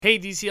Hey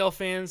DCL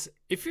fans,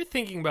 if you're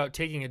thinking about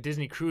taking a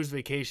Disney cruise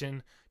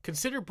vacation,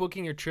 consider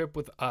booking your trip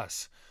with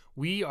us.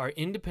 We are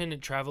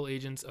independent travel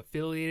agents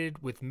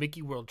affiliated with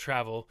Mickey World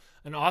Travel,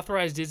 an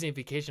authorized Disney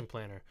vacation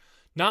planner.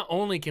 Not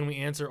only can we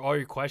answer all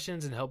your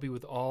questions and help you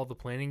with all the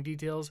planning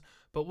details,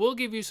 but we'll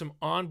give you some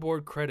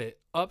onboard credit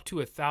up to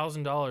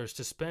 $1,000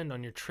 to spend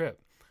on your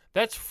trip.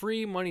 That's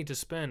free money to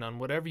spend on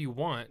whatever you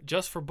want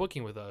just for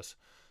booking with us.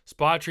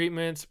 Spa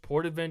treatments,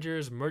 port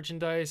adventures,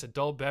 merchandise,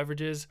 adult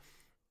beverages.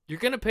 You're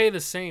going to pay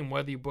the same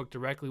whether you book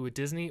directly with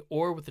Disney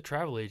or with the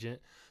travel agent,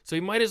 so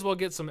you might as well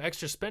get some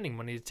extra spending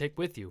money to take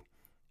with you.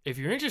 If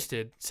you're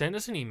interested, send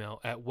us an email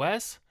at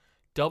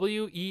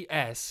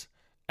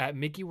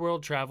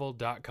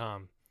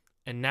wes@mickeyworldtravel.com.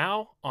 And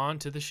now, on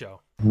to the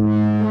show.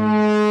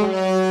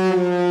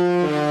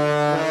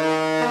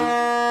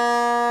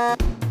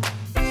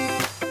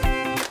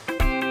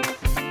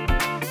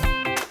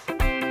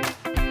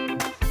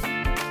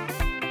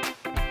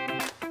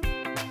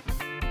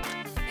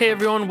 Hey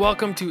everyone,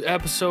 welcome to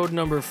episode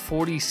number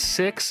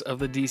 46 of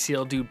the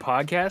DCL Dude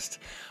podcast.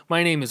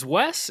 My name is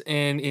Wes,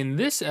 and in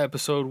this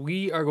episode,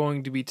 we are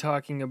going to be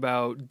talking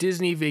about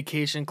Disney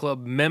Vacation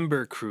Club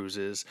member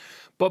cruises.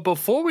 But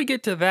before we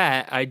get to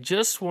that, I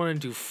just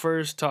wanted to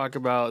first talk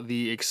about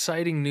the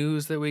exciting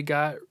news that we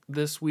got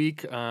this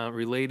week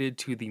related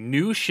to the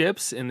new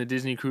ships in the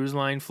Disney Cruise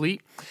Line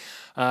fleet.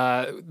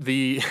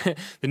 The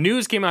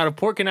news came out of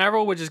Port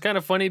Canaveral, which is kind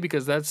of funny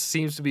because that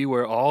seems to be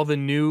where all the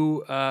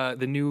new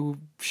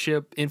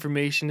ship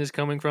information is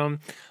coming from.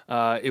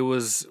 It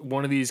was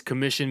one of these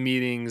commission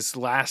meetings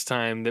last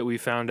time that we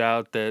found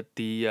out that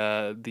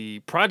the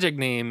project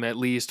name, at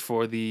least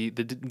for the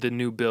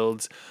new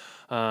builds,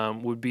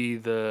 would be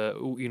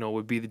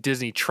the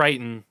Disney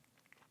Triton.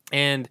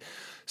 And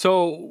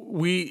so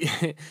we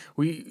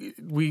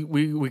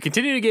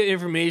continue to get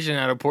information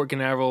out of Port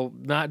Canaveral,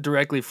 not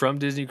directly from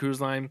Disney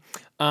Cruise Line,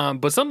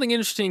 but something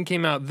interesting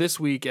came out this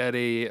week at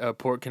a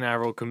Port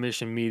Canaveral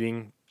commission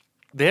meeting.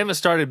 They haven't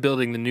started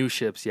building the new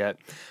ships yet,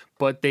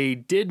 but they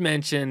did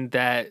mention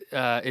that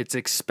it's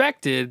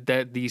expected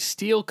that the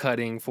steel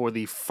cutting for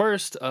the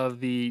first of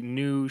the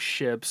new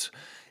ships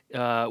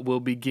will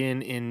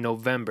begin in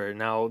November.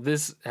 Now,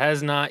 this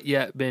has not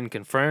yet been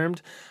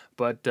confirmed,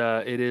 but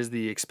it is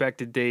the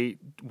expected date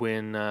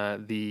when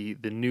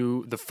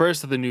the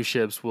first of the new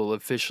ships will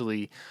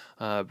officially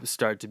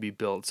start to be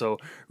built. So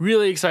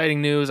really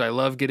exciting news. I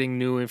love getting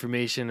new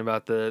information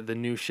about the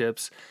new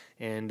ships,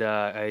 and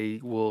I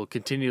will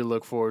continue to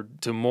look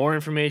forward to more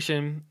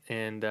information,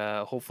 and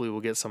hopefully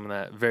we'll get some of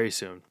that very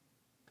soon.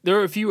 There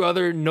are a few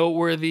other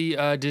noteworthy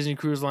Disney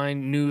Cruise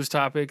Line news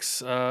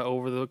topics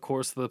over the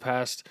course of the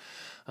past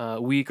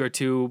week or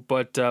two,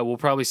 but we'll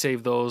probably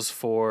save those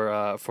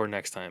for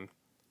next time.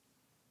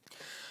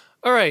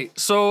 All right,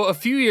 so a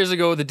few years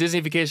ago, the Disney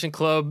Vacation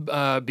Club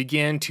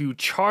began to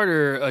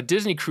charter a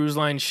Disney Cruise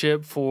Line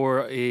ship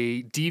for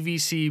a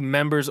DVC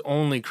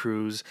members-only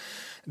cruise.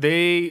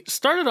 They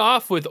started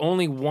off with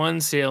only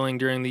one sailing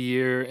during the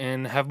year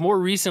and have more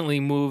recently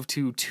moved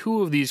to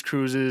two of these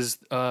cruises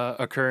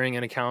occurring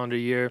in a calendar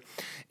year.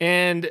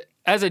 And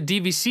as a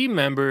DVC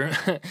member,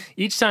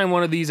 each time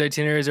one of these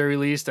itineraries are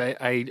released,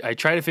 I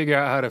try to figure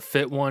out how to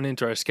fit one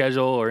into our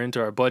schedule or into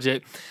our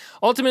budget.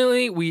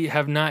 Ultimately, we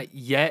have not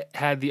yet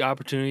had the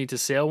opportunity to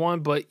sail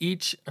one, but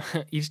each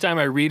time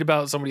I read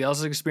about somebody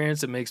else's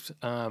experience, it makes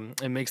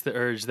the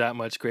urge that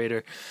much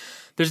greater.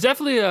 There's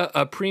definitely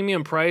a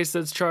premium price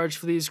that's charged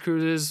for these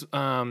cruises.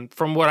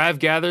 From what I've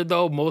gathered,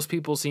 though, most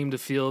people seem to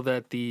feel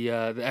that the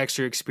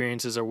extra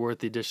experiences are worth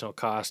the additional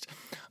cost.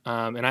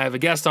 And I have a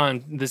guest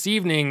on this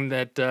evening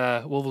that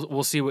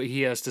we'll see what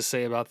he has to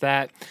say about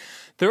that.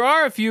 There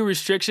are a few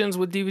restrictions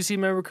with DVC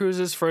member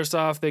cruises. First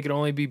off, they can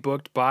only be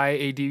booked by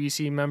a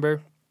DVC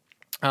member.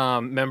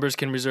 Members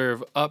can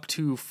reserve up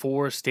to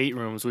 4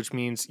 staterooms, which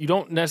means you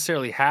don't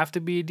necessarily have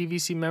to be a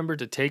DVC member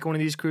to take one of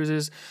these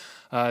cruises.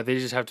 They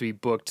just have to be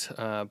booked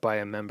by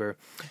a member.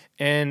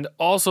 And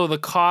also the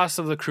cost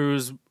of the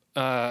cruise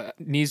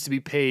needs to be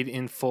paid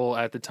in full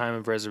at the time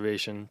of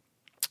reservation.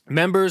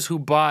 Members who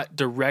bought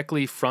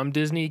directly from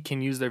Disney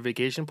can use their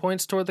vacation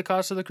points toward the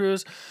cost of the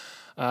cruise.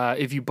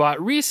 If you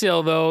bought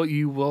resale, though,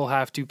 you will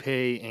have to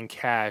pay in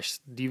cash.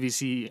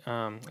 Disney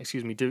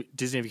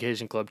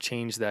Vacation Club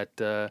changed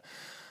that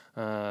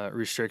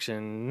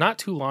restriction not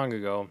too long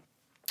ago.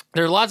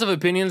 There are lots of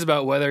opinions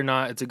about whether or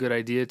not it's a good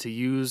idea to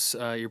use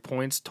your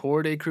points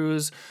toward a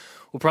cruise.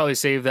 We'll probably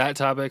save that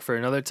topic for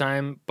another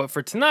time. But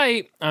for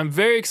tonight, I'm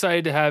very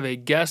excited to have a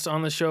guest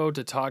on the show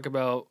to talk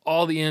about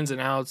all the ins and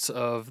outs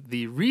of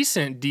the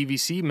recent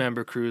DVC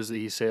member cruise that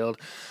he sailed.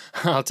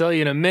 I'll tell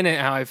you in a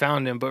minute how I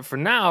found him. But for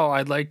now,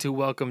 I'd like to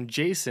welcome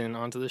Jason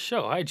onto the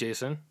show. Hi,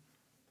 Jason.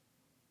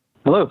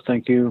 Hello.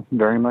 Thank you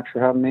very much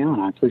for having me on.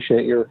 I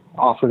appreciate your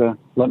offer to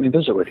let me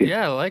visit with you.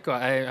 Yeah, likewise.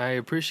 I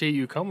appreciate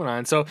you coming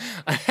on. So,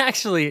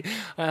 actually,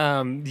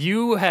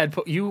 you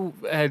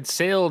had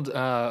sailed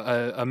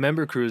a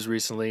member cruise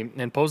recently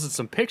and posted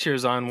some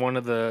pictures on one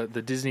of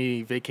the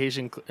Disney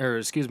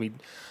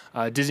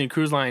Disney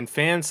Cruise Line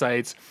fan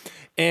sites.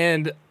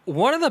 And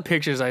one of the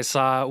pictures I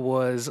saw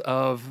was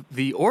of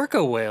the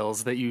orca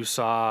whales that you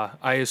saw.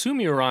 I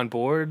assume you were on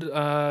board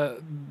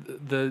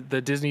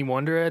the Disney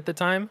Wonder at the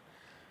time.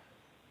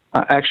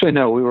 Actually,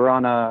 no. We were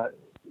on a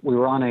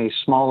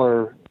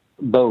smaller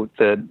boat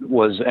that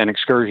was an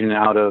excursion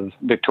out of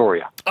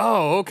Victoria.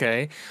 Oh,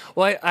 okay.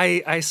 Well,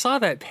 I saw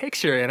that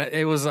picture, and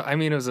it was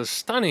a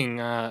stunning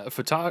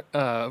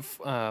photograph,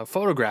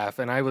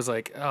 and I was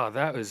like, oh,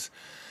 that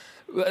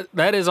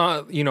is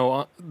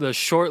on the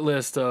short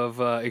list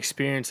of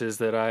experiences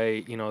that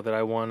I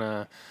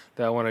wanna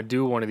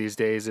do one of these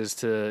days, is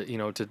to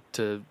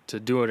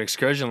do an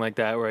excursion like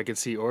that where I could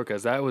see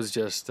orcas. That was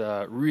just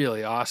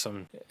really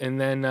awesome.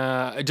 And then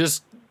I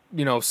just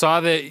saw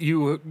that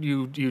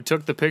you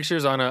took the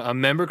pictures on a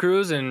member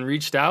cruise and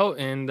reached out,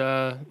 and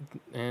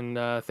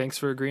thanks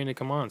for agreeing to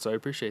come on. So I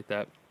appreciate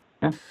that.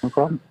 Yeah, no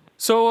problem.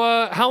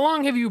 So, how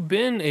long have you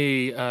been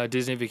a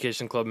Disney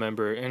Vacation Club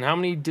member, and how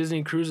many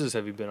Disney cruises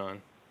have you been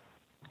on?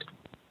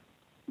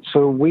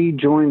 So we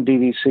joined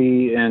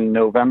DVC in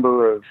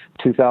November of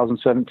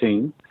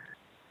 2017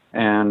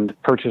 and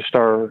purchased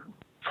our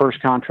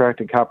first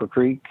contract at Copper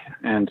Creek,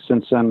 and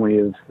since then we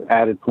have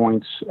added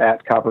points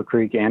at Copper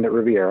Creek and at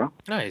Riviera.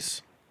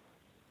 Nice.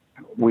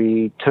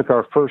 We took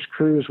our first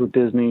cruise with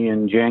Disney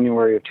in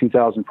January of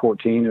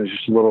 2014. It was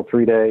just a little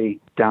 3-day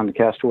down to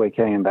Castaway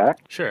Cay and back.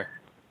 Sure.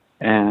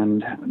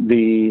 And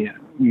the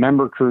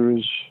member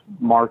cruise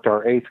marked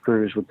our 8th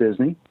cruise with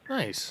Disney.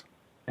 Nice.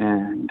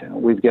 And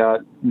we've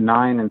got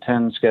 9 and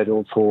 10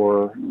 scheduled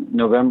for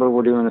November.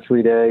 We're doing a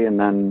 3-day, and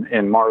then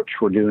in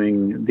March we're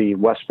doing the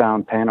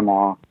westbound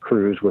Panama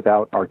cruise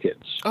without our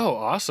kids. Oh,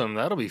 awesome!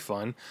 That'll be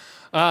fun.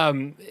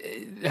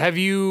 Have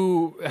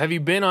you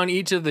been on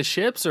each of the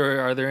ships,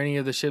 or are there any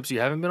of the ships you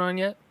haven't been on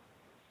yet?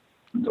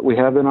 We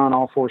have been on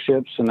all 4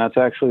 ships, and that's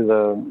actually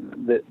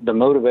the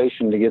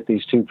motivation to get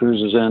these 2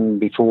 cruises in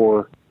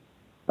before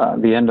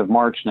the end of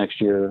March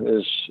next year,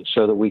 is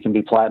so that we can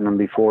be platinum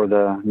before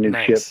the new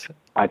ship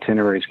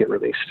itineraries get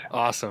released.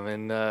 Awesome,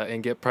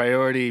 and get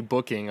priority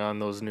booking on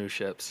those new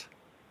ships.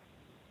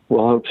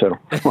 We'll hope so.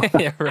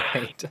 Yeah,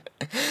 right.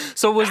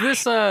 So was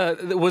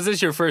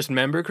this your first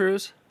member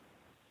cruise?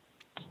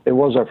 It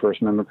was our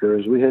first member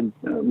cruise. We had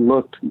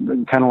looked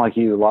kind of like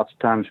you lots of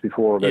times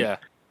before, but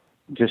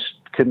just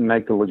couldn't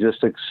make the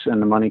logistics and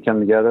the money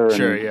come together. And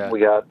sure, yeah.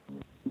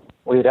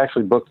 We had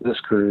actually booked this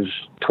cruise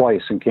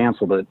twice and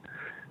canceled it.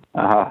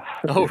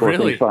 Before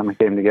really? Things finally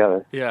came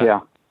together.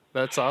 Yeah.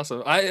 That's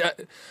awesome. I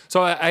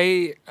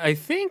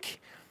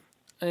think,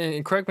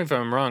 and correct me if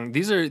I'm wrong,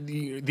 these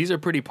are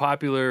pretty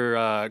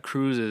popular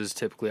cruises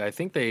typically. I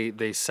think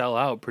they sell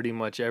out pretty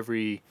much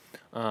every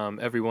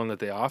one that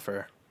they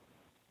offer.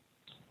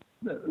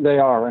 They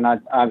are, and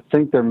I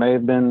think there may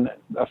have been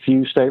a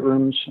few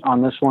staterooms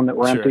on this one that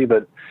were empty,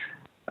 but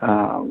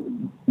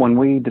when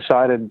we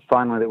decided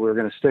finally that we were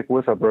going to stick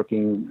with our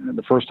booking,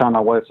 the first time my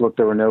wife looked,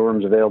 there were no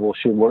rooms available.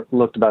 She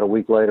looked about a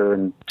week later,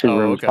 and 2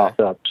 rooms popped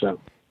up. So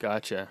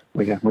gotcha.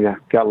 We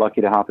got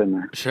lucky to hop in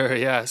there. Sure,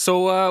 yeah.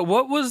 So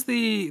what was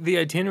the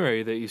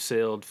itinerary that you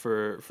sailed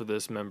for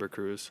this member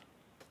cruise?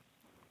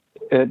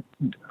 It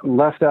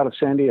left out of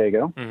San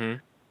Diego. Mm-hmm.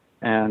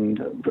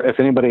 And if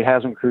anybody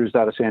hasn't cruised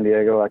out of San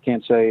Diego, I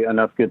can't say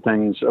enough good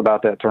things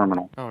about that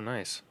terminal. Oh,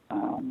 nice.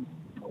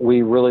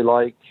 We really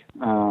like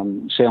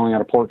sailing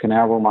out of Port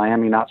Canaveral.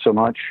 Miami, not so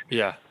much.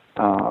 Yeah.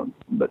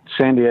 But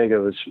San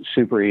Diego is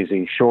super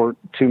easy. Short,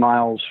 2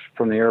 miles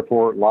from the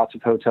airport. Lots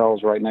of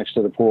hotels right next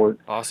to the port.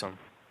 Awesome.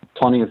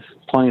 Plenty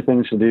of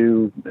things to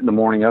do in the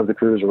morning of the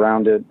cruise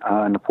around it,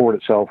 and the port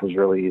itself was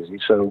really easy.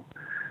 So,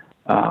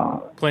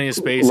 plenty of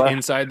space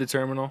inside the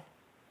terminal.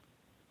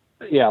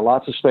 Yeah,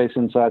 lots of space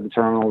inside the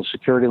terminal. The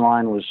security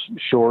line was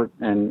short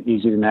and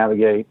easy to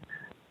navigate.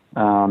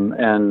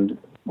 And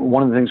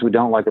one of the things we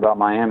don't like about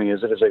Miami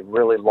is it is a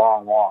really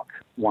long walk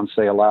once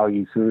they allow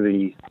you through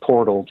the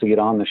portal to get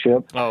on the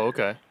ship. Oh,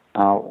 okay.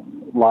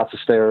 Lots of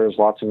stairs,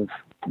 lots of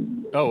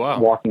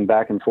walking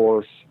back and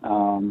forth.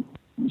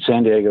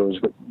 San Diego is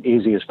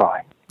easy as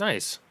pie.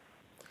 Nice.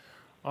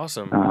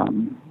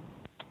 Awesome.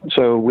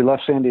 So we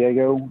left San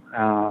Diego,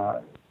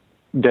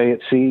 day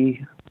at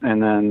sea,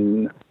 and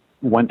then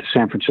went to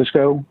San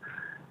Francisco,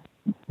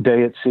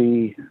 day at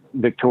sea,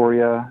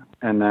 Victoria,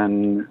 and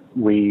then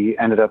we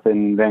ended up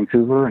in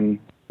Vancouver and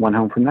went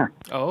home from there.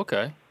 Oh,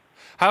 okay.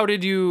 How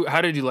did you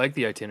like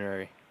the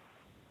itinerary?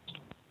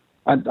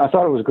 I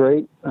thought it was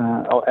great.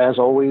 As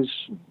always,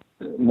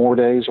 more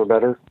days are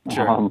better.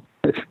 Sure.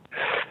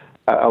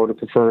 I would have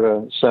preferred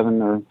a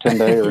 7 or 10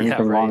 day or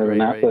anything longer than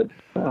that, but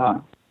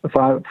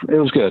it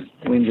was good.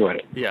 We enjoyed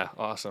it. Yeah,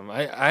 awesome.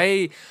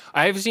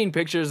 I've seen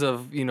pictures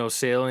of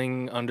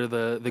sailing under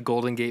the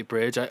Golden Gate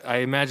Bridge. I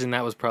imagine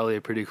that was probably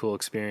a pretty cool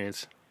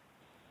experience.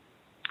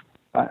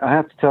 I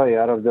have to tell you,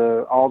 out of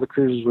all the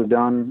cruises we've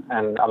done,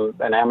 and I'm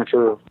an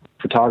amateur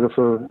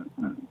photographer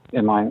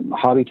in my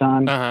hobby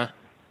time,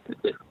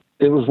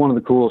 it was one of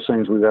the coolest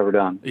things we've ever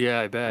done. Yeah,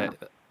 I bet.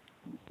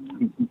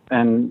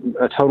 And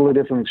a totally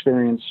different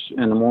experience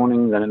in the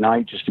morning than at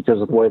night, just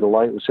because of the way the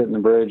light was hitting the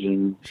bridge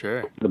and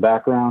the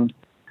background.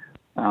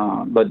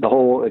 But the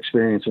whole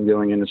experience of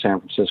going into San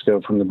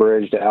Francisco, from the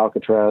bridge to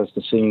Alcatraz,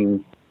 to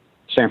seeing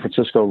San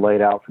Francisco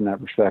laid out from that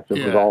perspective,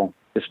 was all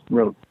just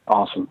really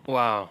awesome.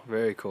 Wow,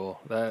 very cool.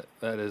 That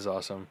is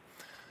awesome.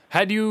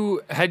 Had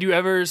you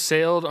ever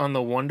sailed on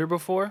the Wonder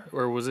before,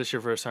 or was this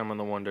your first time on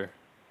the Wonder?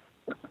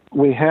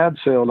 We had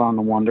sailed on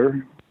the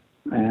Wonder,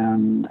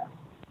 and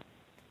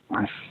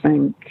I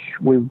think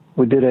we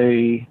did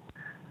a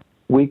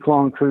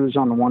week-long cruise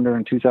on the Wonder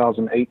in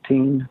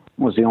 2018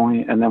 was the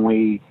only, and then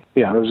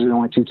those are the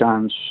only 2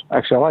 times.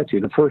 Actually, I lied to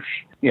you. The first,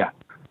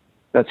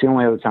 that's the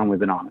only other time we've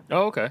been on it.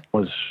 Oh, okay.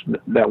 Was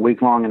that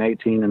week-long in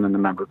 18, and then the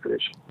Member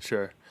Cruise.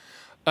 Sure.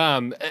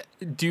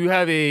 Do you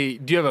have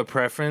a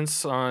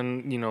preference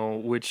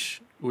on,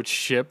 which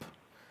ship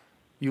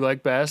you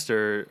like best,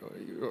 or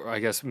I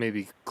guess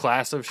maybe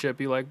class of ship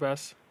you like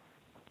best?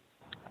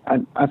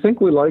 I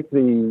think we like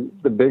the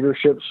bigger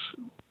ships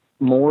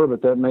more,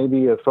 but that may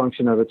be a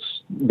function of its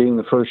being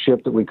the first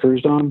ship that we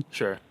cruised on.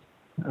 Sure.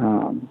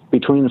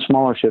 Between the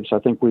smaller ships, I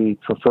think we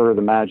prefer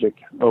the Magic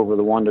over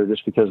the Wonder,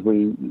 just because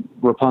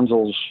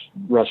Rapunzel's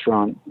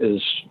restaurant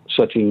is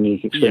such a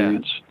unique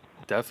experience. Yeah,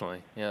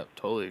 definitely. Yeah,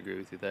 totally agree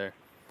with you there.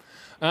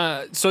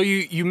 So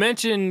you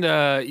mentioned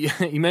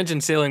you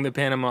mentioned sailing the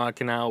Panama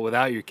Canal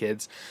without your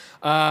kids.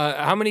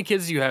 How many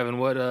kids do you have, and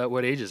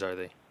what ages are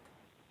they?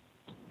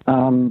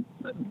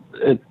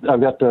 I've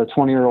got the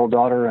 20-year-old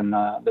daughter and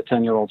the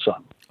 10-year-old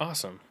son.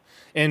 Awesome.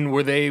 And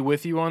were they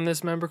with you on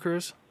this Member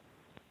Cruise?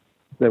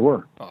 They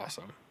were.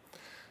 Awesome.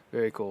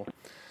 Very cool.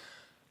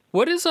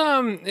 What is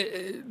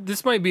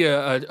this might be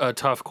a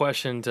tough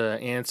question to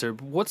answer,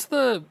 but what's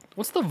the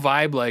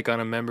vibe like on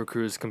a Member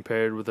Cruise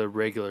compared with a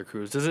regular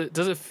cruise? Does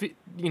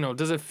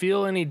it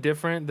feel any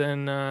different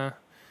than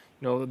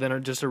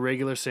than just a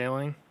regular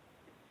sailing?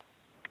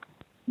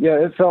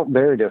 Yeah, it felt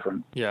very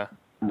different. Yeah.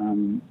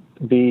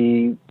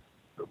 We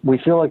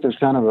feel like there's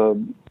kind of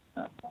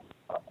a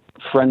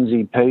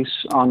frenzied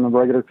pace on the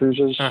regular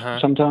cruises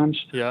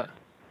sometimes. Yeah.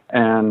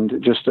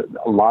 And just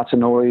lots of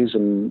noise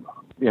and,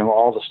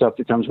 all the stuff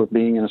that comes with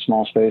being in a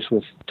small space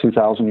with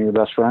 2,000 of your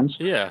best friends.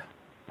 Yeah.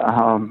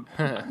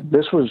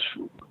 This was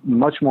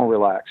much more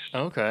relaxed.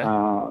 Okay.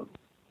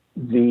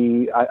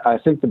 I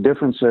think the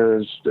difference there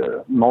is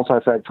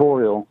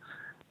multifactorial.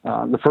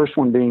 The first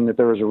one being that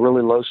there was a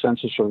really low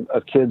census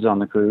of kids on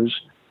the cruise.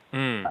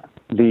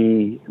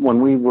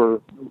 When we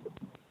were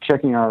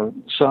checking our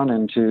son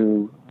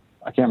into,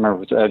 I can't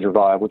remember if it's Edge or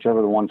Vibe,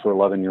 whichever the one for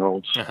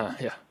 11-year-olds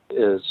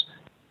is,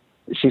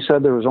 she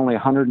said there was only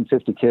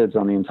 150 kids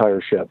on the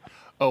entire ship.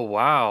 Oh,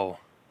 wow.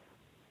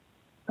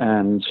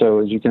 And so,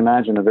 as you can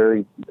imagine, a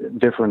very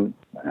different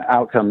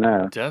outcome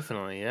there.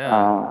 Definitely,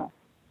 yeah.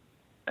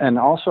 And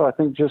also, I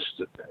think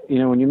just,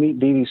 when you meet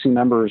DVC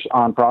members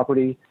on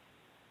property,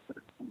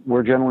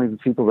 we're generally the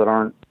people that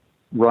aren't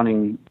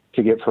running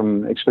to get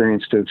from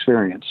experience to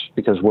experience,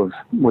 because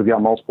we've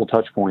got multiple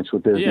touch points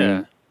with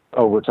Disney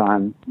over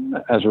time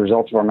as a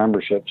result of our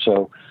membership.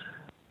 So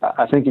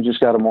I think you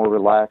just got a more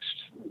relaxed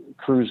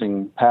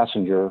cruising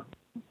passenger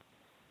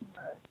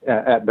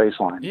at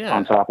baseline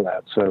on top of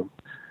that. So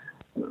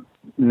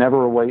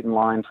never a wait in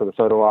line for the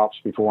photo ops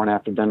before and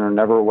after dinner,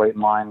 never a wait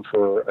in line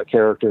for a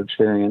character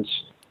experience,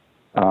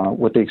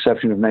 with the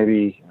exception of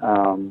maybe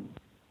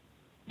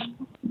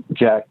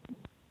Jack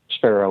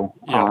Sparrow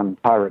on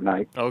Pirate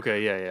Night.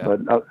 Okay, yeah.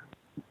 But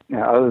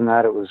other than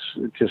that, it was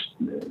just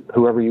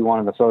whoever you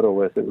wanted a photo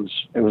with, it was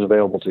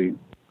available to you.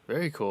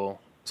 Very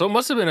cool. So it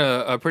must have been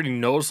a pretty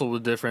noticeable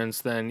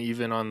difference then,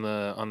 even on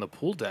the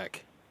pool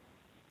deck.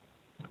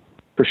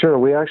 For sure.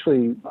 We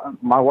actually,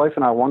 my wife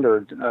and I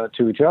wondered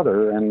to each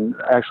other and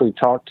actually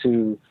talked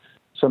to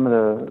some of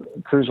the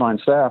cruise line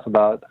staff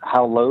about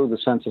how low the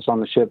census on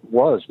the ship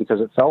was, because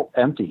it felt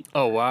empty.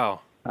 Oh, wow.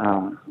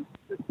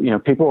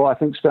 People, I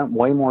think, spent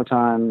way more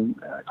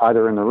time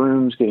either in the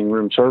rooms, getting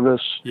room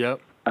service. Yep.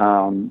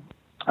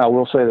 I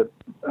will say that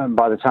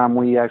by the time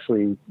we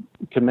actually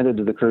committed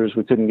to the cruise,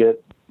 we couldn't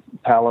get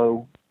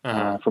Palo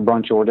for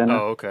brunch or dinner.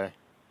 Oh, okay.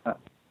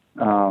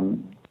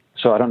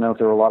 So I don't know if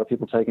there were a lot of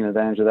people taking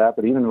advantage of that,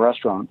 but even the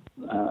restaurant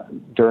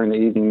during the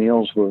evening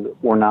meals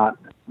were not,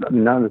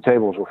 none of the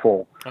tables were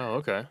full. Oh,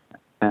 okay.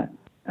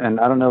 And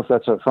I don't know if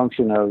that's a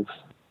function of,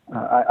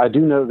 I do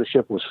know the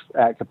ship was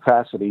at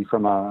capacity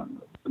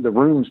from the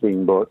rooms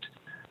being booked,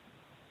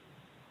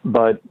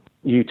 but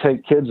you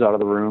take kids out of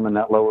the room and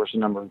that lowers the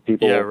number of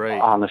people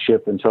on the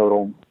ship in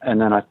total. And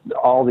then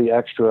all the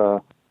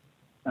extra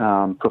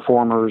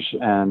performers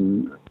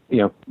and,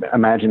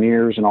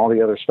 Imagineers and all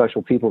the other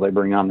special people they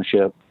bring on the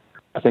ship,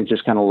 I think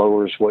just kind of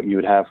lowers what you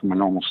would have from a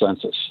normal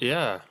census.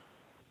 Yeah.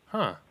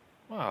 Huh.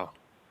 Wow.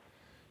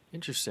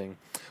 Interesting.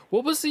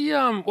 What was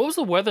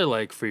the weather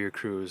like for your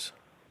cruise?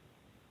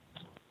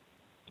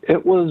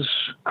 It was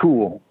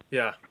cool.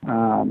 Yeah.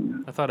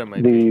 I thought it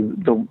might be.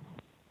 The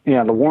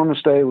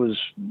warmest day was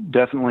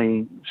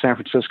definitely San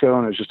Francisco,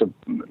 and it was just a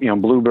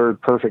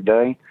bluebird perfect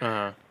day.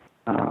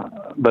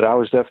 But I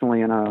was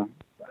definitely in a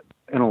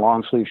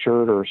long sleeve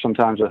shirt or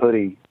sometimes a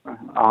hoodie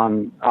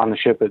on the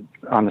ship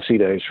on the sea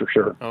days for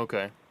sure.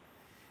 Okay.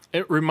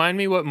 Remind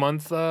me what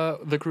month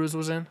the cruise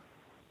was in?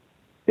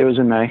 It was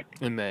in May.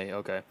 In May,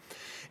 okay.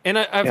 And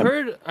I've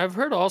Yep.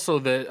 heard also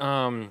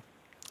that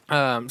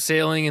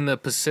sailing in the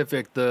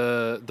Pacific,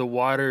 the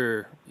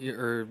water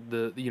or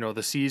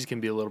the seas can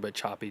be a little bit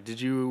choppy.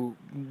 Did you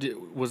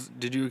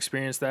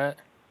experience that?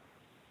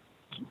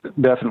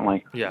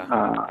 Definitely. Yeah.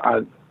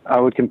 I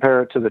would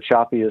compare it to the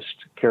choppiest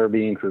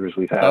Caribbean cruise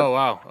we've had. Oh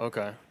wow.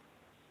 Okay.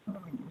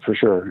 For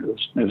sure.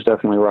 It was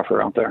definitely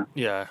rougher out there.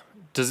 Yeah.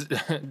 Did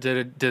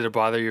it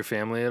bother your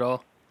family at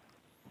all?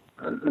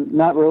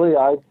 Not really.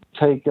 I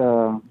take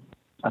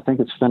I think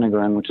it's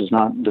Finegrin, which is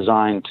not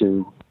designed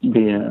to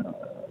be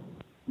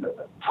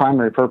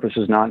primary purpose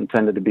is not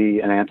intended to be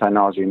an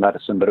anti-nausea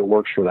medicine, but it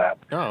works for that.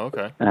 Oh,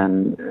 okay.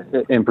 And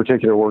in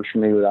particular, works for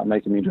me without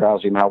making me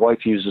drowsy. My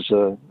wife uses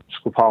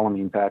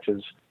scopolamine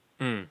patches,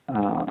 and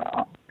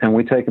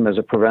we take them as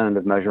a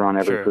preventative measure on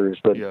every cruise.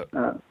 But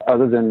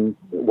other than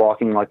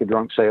walking like a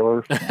drunk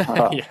sailor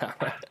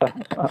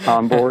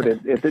on board,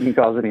 it didn't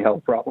cause any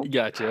health problems.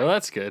 Gotcha. Well,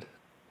 that's good.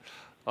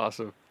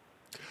 Awesome.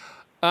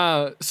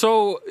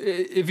 So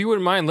if you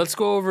wouldn't mind, let's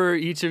go over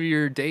each of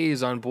your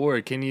days on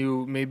board. Can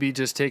you maybe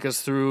just take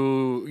us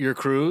through your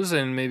cruise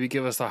and maybe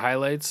give us the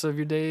highlights of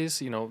your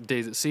days?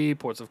 Days at sea,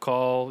 ports of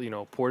call,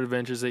 port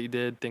adventures that you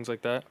did, things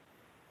like that.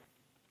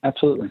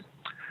 Absolutely.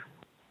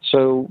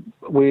 So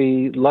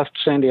we left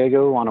San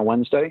Diego on a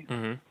Wednesday,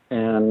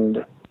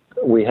 and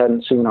we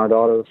hadn't seen our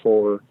daughter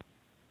for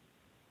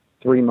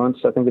 3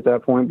 months, I think, at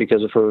that point,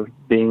 because of her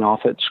being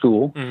off at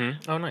school.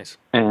 Oh, nice.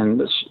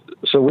 And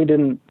so we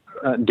didn't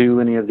do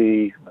any of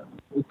the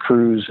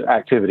cruise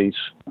activities.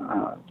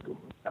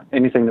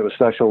 Anything that was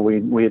special,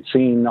 we had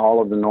seen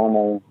all of the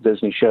normal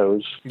Disney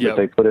shows that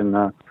they put in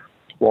the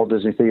Walt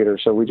Disney Theater.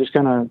 So we just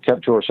kind of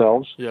kept to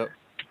ourselves.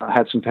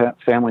 Had some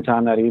family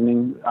time that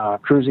evening.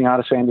 Cruising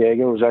out of San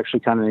Diego was actually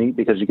kind of neat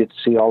because you get to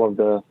see all of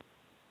the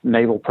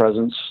naval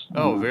presence.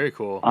 Oh, very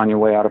cool. On your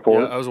way out of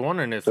port. Yeah, I was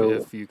wondering if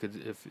you could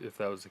if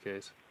that was the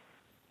case.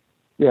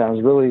 Yeah, it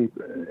was really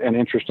an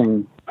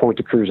interesting port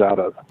to cruise out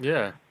of.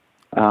 Yeah.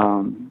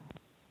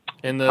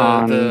 And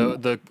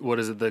the what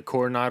is it? The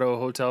Coronado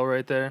Hotel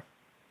right there.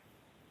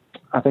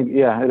 I think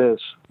it is.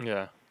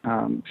 Yeah.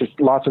 Just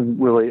lots of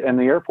really, and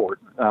the airport.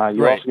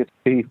 You also get to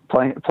see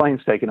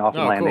planes taking off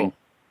and landing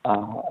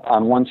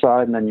on one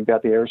side, and then you've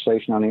got the air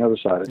station on the other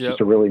side. It's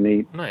just a really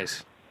neat,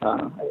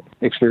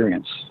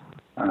 experience.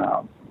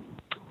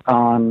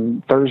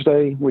 On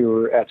Thursday, we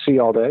were at sea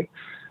all day.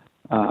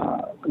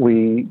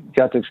 We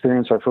got to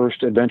experience our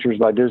first Adventures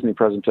by Disney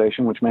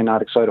presentation, which may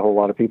not excite a whole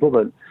lot of people,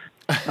 but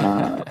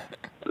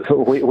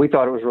we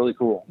thought it was really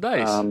cool.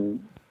 Nice.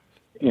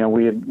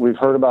 We've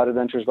heard about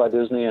Adventures by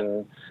Disney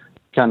and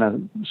kind of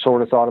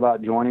sort of thought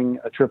about joining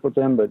a trip with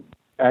them, but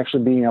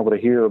actually being able to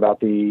hear about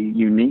the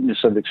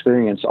uniqueness of the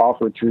experience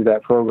offered through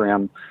that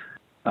program.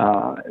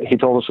 He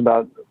told us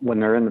about when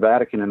they're in the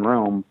Vatican in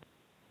Rome,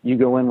 you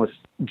go in with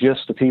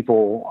just the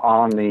people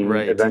on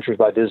the Adventures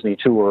by Disney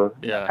tour,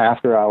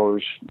 after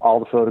hours, all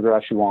the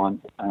photographs you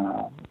want.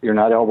 You're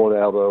not elbow to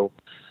elbow.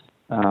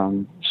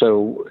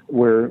 So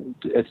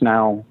it's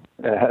now,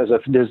 as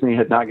if Disney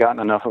had not gotten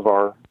enough of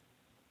our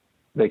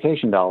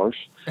vacation dollars,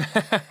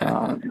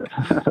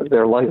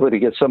 they're likely to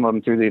get some of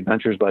them through the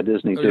Adventures by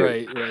Disney too.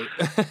 Right.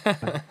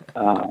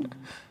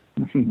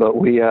 But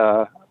we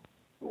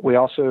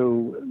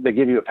also, they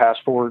give you a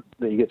passport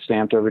that you get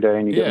stamped every day,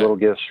 and you get little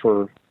gifts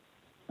for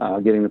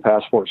getting the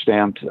passport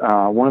stamped.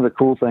 One of the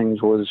cool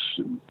things was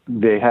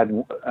they had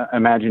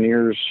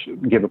Imagineers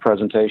give a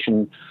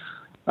presentation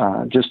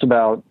just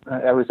about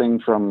everything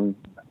from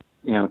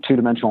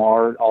two-dimensional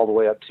art all the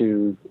way up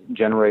to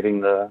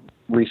generating the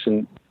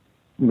recent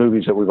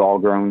movies that we've all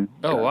grown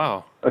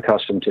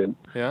accustomed to.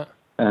 Yeah.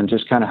 And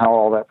just kind of how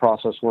all that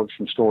process works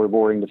from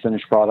storyboarding to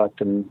finished product,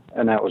 and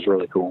that was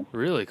really cool.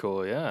 Really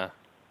cool, yeah.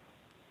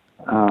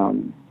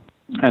 And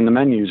the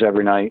menus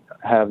every night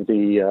have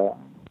the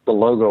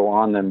logo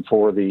on them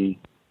for the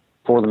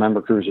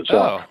member cruise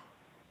itself. Oh.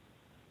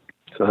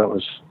 So that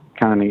was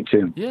kind of neat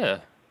too. Yeah,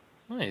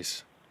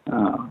 nice.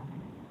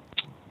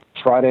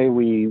 Friday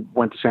we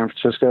went to San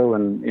Francisco,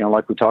 and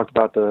like we talked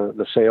about,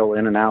 the sail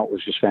in and out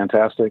was just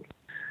fantastic.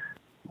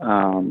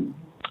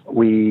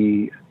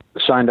 We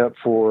signed up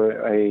for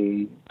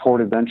a port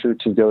adventure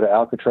to go to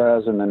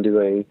Alcatraz and then do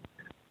a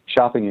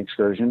shopping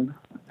excursion.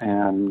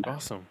 And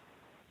awesome.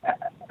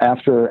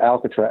 After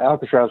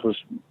Alcatraz was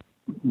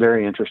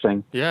very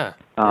interesting. Yeah.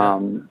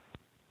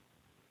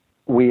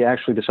 We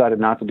actually decided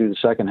not to do the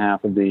second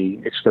half of the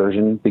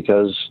excursion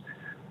because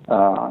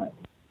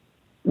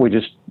we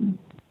just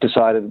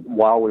decided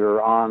while we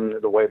were on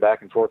the way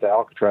back and forth to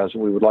Alcatraz,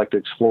 we would like to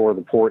explore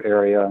the port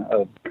area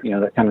of,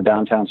 that kind of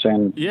downtown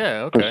San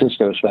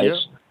Francisco space. Yep.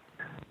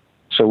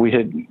 So we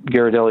hit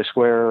Ghirardelli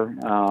Square,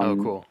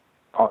 cool.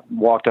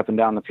 Walked up and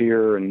down the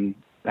pier and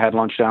had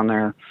lunch down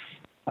there.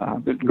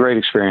 Great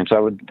experience. I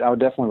would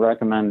definitely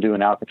recommend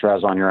doing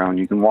Alcatraz on your own.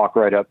 You can walk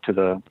right up to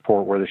the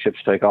port where the ships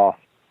take off,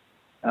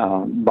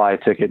 buy a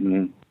ticket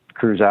and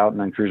cruise out, and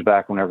then cruise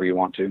back whenever you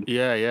want to.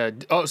 Yeah.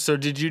 Oh, so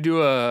did you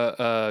do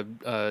a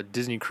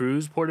Disney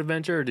cruise port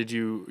adventure, or did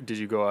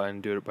you go out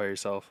and do it by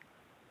yourself?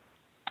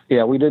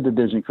 Yeah, we did the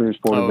Disney Cruise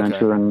Port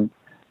Adventure, and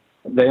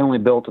they only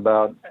built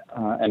about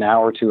an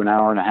hour to an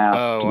hour and a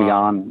half to be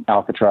on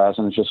Alcatraz,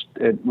 and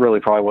it really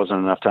probably wasn't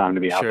enough time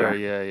to be out there.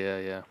 Sure,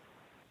 yeah.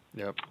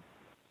 Yep.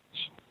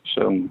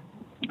 So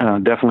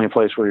definitely a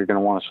place where you're going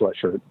to want a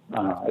sweatshirt.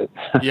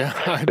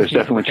 There's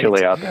definitely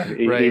chilly out there.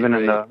 Even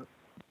in the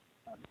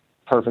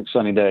perfect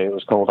sunny day, it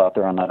was cold out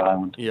there on that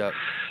island. Yeah.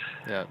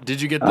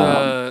 Did you get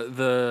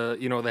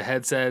the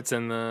headsets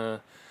and the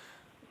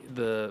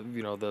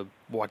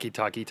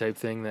walkie-talkie type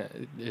thing that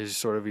is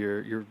sort of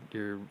your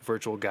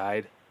virtual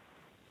guide?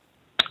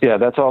 Yeah,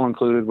 that's all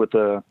included with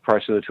the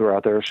price of the tour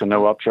out there, so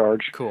no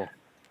upcharge. Cool.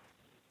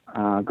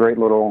 Great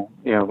little,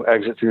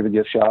 exit through the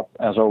gift shop,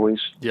 as always.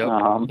 Yep.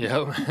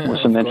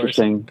 With some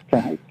interesting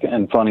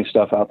and funny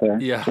stuff out there.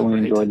 Yeah. So we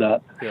enjoyed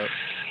that. Yep.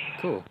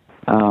 Cool.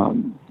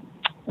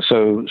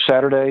 So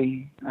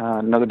Saturday,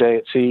 another day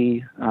at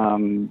sea.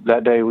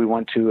 That day we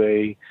went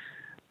to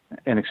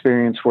an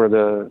experience where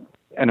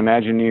an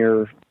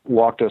Imagineer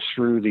walked us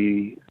through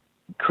the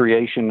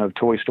creation of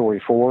Toy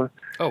Story 4.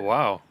 Oh,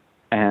 wow.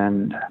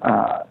 And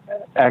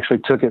actually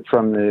took it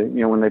from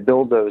when they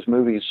build those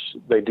movies,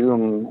 they do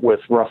them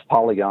with rough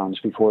polygons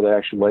before they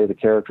actually lay the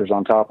characters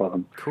on top of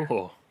them.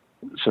 Cool.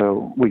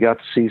 So we got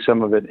to see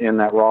some of it in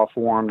that raw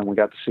form, and we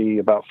got to see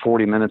about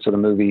 40 minutes of the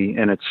movie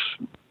in its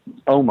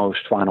almost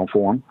final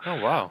form. Oh,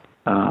 wow.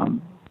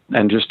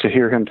 And just to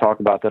hear him talk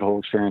about that whole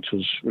experience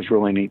was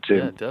really neat, too.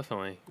 Yeah,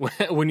 definitely.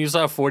 When you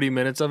saw 40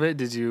 minutes of it,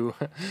 did you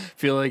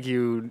feel like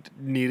you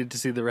needed to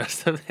see the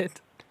rest of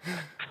it?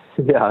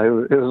 Yeah,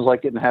 it was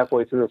like getting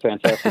halfway through a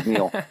fantastic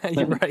meal.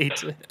 You're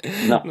right.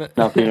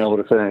 Not being able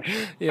to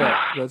finish.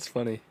 Yeah, that's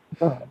funny.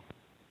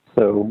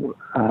 So,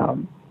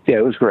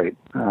 it was great.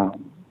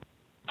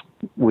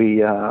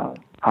 We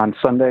on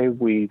Sunday,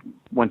 we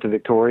went to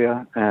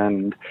Victoria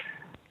and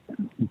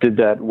did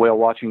that whale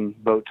watching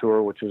boat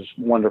tour, which was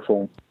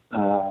wonderful.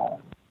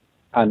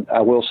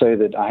 I will say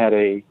that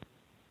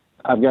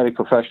I've got a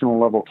professional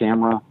level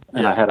camera,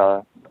 and I had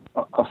a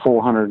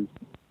 400.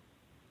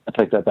 I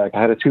take that back.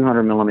 I had a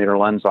 200 millimeter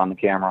lens on the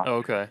camera. Oh,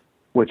 okay.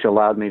 Which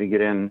allowed me to get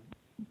in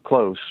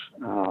close.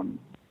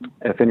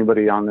 If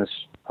anybody on this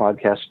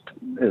podcast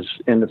is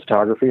into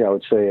photography, I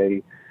would say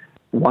a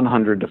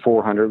 100 to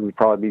 400 would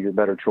probably be your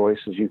better choice,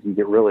 as you can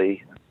get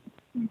really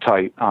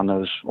tight on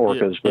those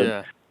orcas.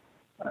 But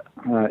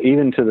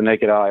even to the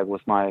naked eye,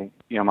 with my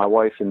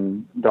wife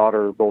and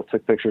daughter both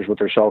took pictures with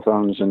their cell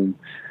phones, and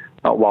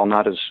while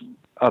not as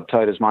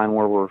uptight as mine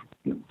were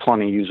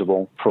plenty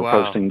usable for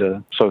posting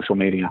to social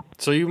media.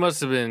 So you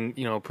must have been,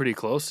 pretty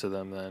close to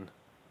them then.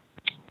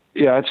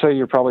 Yeah, I'd say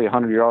you're probably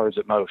 100 yards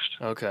at most.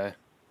 Okay.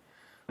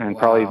 And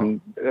probably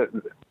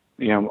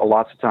even,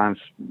 lots of times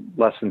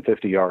less than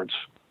 50 yards.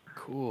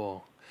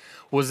 Cool.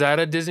 Was that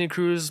a Disney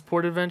Cruise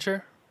Port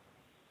Adventure?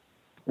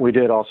 We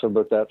did also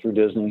book that through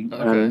Disney.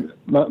 Okay.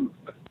 And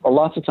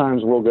lots of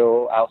times we'll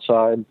go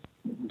outside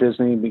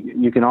Disney.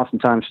 You can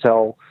oftentimes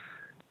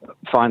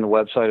find the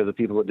website of the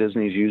people at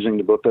Disney's using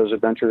to book those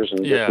adventures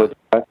and just book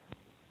that.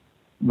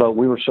 But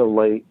we were so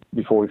late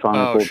before we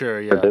finally pulled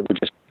that we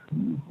just,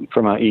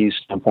 from an ease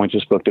standpoint,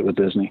 just booked it with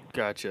Disney.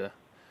 Gotcha.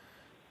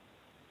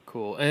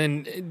 Cool.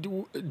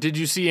 And did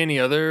you see any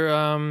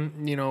other,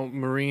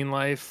 marine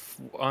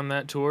life on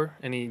that tour?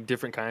 Any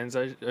different kinds,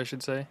 I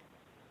should say?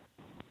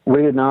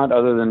 We did not,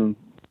 other than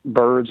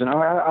birds. And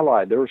I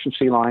lied. There were some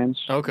sea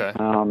lions. Okay.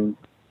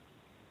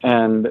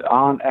 And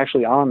on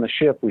the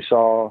ship, we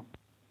saw,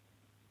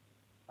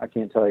 I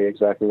can't tell you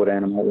exactly what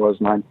animal it was.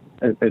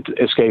 It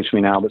escapes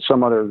me now, but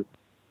some other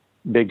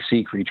big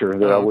sea creature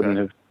that I wouldn't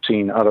have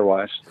seen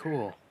otherwise.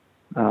 Cool.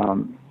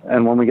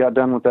 And when we got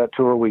done with that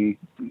tour, we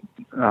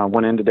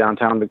went into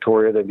downtown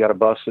Victoria. They've got a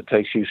bus that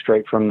takes you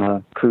straight from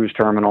the cruise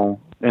terminal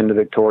into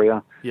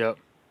Victoria. Yep.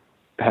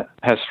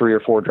 Has 3 or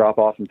 4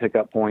 drop-off and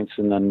pick-up points,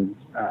 and then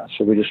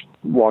so we just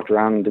walked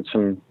around and did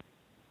some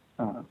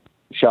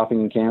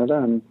shopping in Canada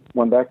and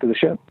went back to the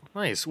ship.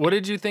 Nice. What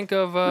did you think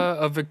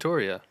of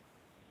Victoria?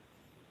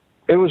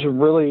 It was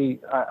really,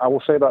 I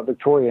will say about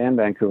Victoria and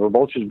Vancouver,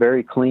 both just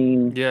very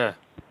clean,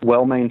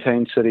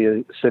 well-maintained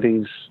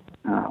cities,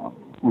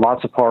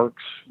 lots of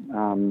parks.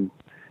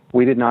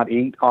 We did not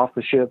eat off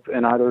the ship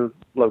in either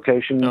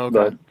location,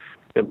 but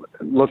it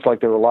looked like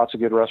there were lots of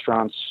good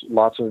restaurants,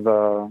 lots of,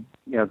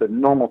 the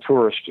normal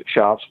tourist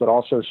shops, but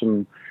also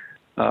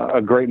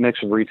a great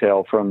mix of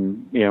retail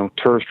from,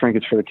 tourist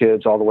trinkets for the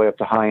kids all the way up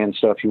to high-end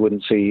stuff you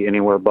wouldn't see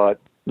anywhere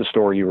but the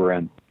store you were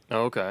in.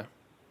 Oh, okay.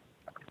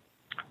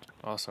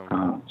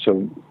 Awesome.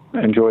 So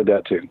enjoyed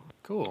that too.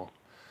 Cool.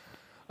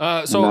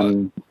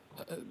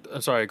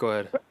 Sorry, go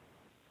ahead.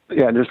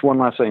 Yeah, just one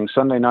last thing.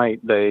 Sunday night,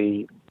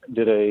 they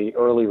did a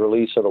early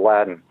release of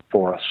Aladdin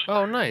for us.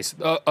 Oh, nice.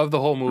 Of the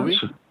whole movie?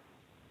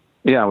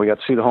 Yeah, we got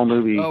to see the whole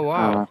movie. Oh,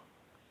 wow.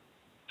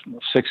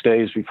 6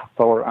 days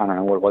before, I don't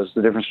know what it was,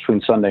 the difference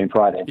between Sunday and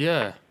Friday.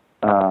 Yeah.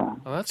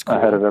 That's cool.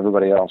 Ahead of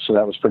everybody else, so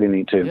that was pretty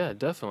neat too. Yeah,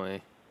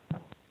 definitely.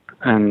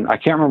 And I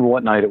can't remember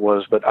what night it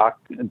was, but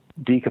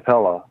D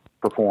Capella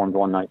performed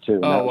one night too.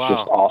 And that was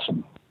just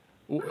awesome.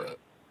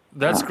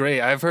 That's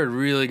great. I've heard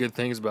really good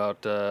things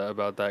about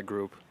that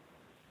group.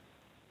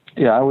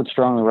 Yeah, I would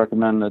strongly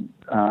recommend that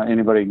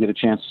anybody get a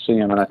chance to see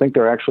them. And I think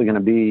they're actually going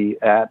to be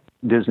at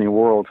Disney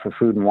World for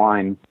Food and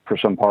Wine for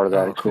some part of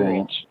that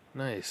experience.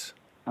 Cool. Nice.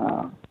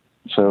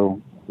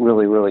 So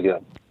really, really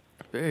good.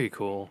 Very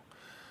cool.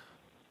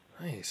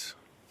 Nice.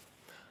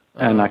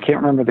 And I can't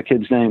remember the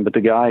kid's name, but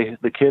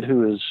the kid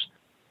who is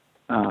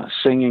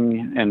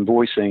singing and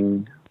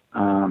voicing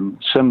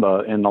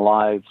Simba in the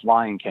live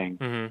Lion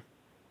King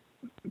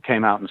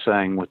came out and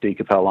sang with D.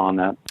 Capella on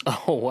that.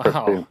 Oh,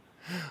 wow.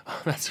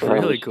 That's so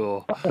really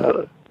cool.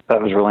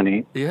 That was really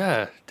neat.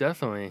 Yeah,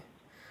 definitely.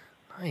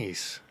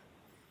 Nice.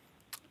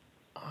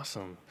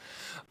 Awesome.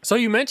 So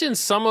you mentioned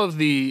some of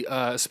the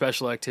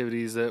special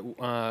activities that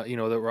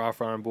that were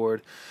offered on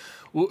board.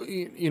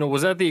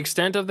 Was that the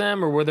extent of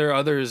them, or were there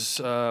others?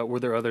 Were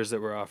there others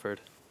that were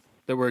offered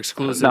that were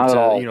exclusive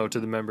to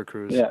the member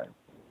cruise?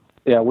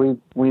 Yeah.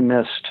 We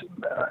missed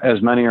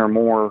as many or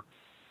more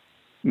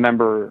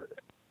member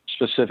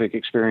specific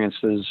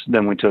experiences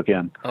than we took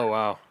in. Oh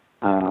wow.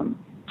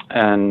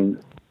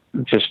 And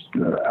just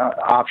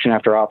option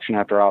after option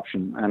after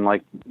option, and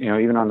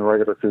even on the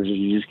regular cruises,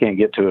 you just can't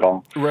get to it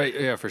all. Right.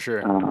 Yeah, for sure.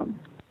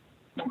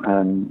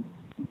 And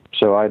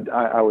so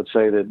I would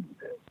say that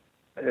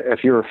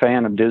if you're a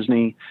fan of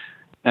Disney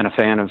and a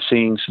fan of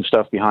seeing some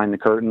stuff behind the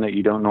curtain that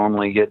you don't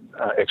normally get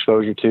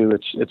exposure to,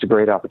 it's a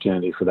great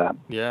opportunity for that.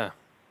 Yeah.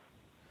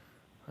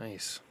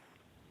 Nice.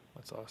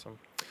 That's awesome.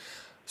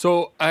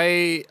 So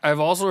I've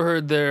also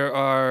heard there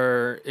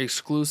are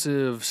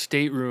exclusive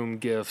stateroom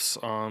gifts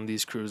on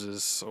these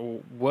cruises.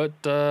 So what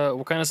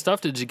kind of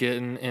stuff did you get,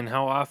 and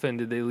how often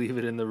did they leave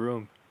it in the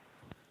room?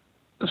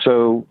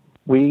 So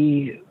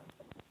we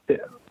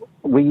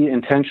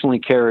intentionally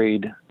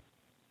carried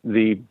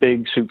the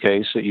big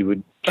suitcase that you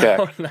would check.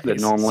 Oh, nice. That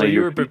normally so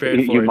you were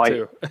prepared for it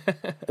too.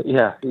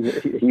 Yeah,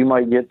 you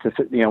might get to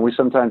we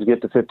sometimes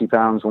get to 50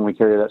 pounds when we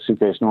carry that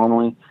suitcase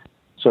normally.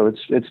 So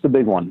it's the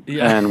big one,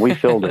 and we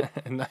filled it.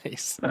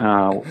 Nice.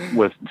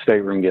 With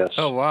stateroom gifts.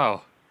 Oh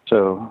wow!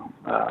 So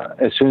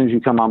as soon as you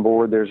come on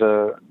board,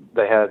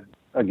 they had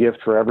a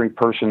gift for every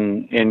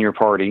person in your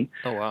party.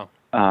 Oh wow!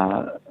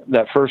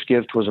 That first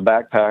gift was a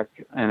backpack,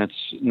 and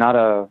it's not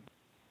a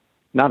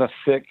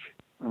thick,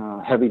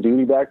 heavy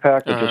duty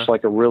backpack. It's just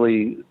like a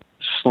really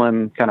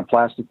slim kind of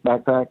plastic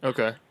backpack.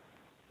 Okay.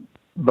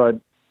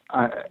 But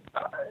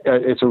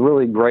it's a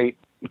really great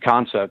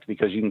concept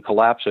because you can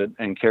collapse it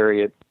and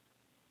carry it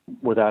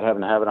without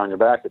having to have it on your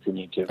back if you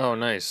need to. Oh,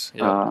 nice.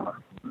 Yeah.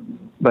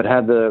 But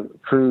had the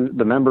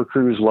member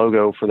cruise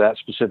logo for that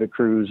specific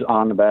cruise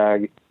on the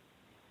bag.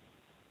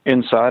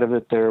 Inside of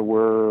it, there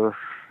were,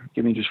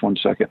 give me just 1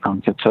 second. I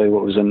can tell you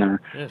what was in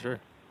there. Yeah, sure.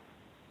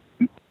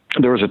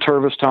 There was a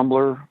Tervis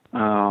tumbler.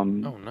 Oh,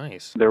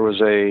 nice. There was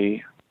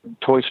a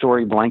Toy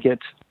Story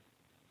blanket.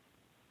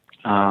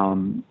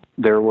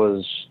 There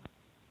was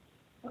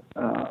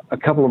a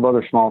couple of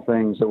other small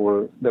things that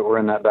were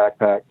in that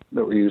backpack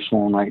that were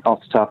useful, and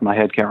off the top of my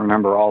head can't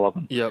remember all of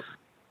them. Yep.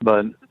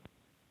 But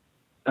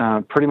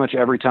pretty much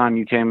every time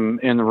you came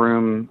in the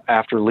room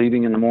after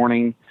leaving in the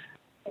morning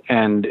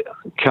and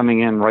coming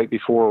in right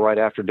before or right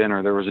after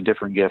dinner, there was a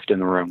different gift in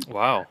the room.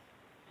 Wow.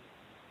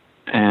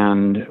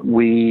 And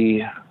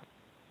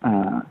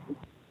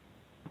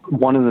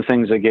one of the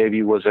things they gave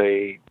you was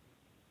a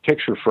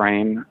picture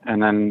frame,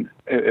 and then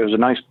it was a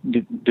nice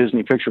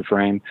Disney picture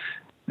frame.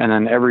 And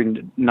then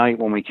every night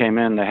when we came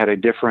in, they had a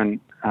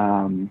different,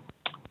 I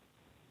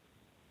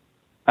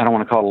don't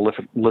want to call it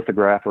a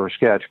lithograph or a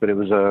sketch, but it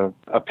was a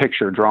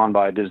picture drawn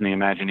by a Disney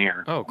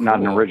Imagineer. Oh, cool. Not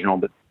an original,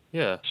 but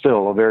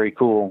still a very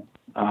cool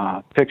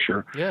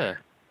picture. Yeah.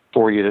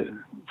 For you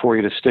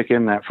to stick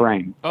in that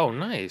frame. Oh,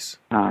 nice.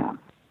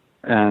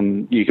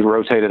 And you could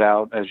rotate it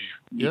out as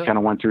you kind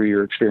of went through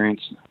your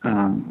experience,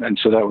 and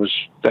so that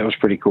was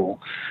pretty cool.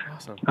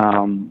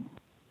 Awesome.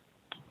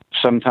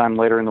 Sometime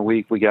later in the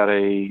week, we got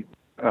a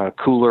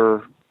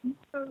cooler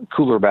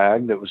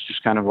bag that was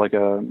just kind of like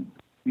a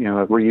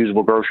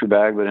reusable grocery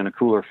bag, but in a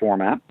cooler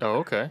format. Oh,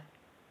 okay.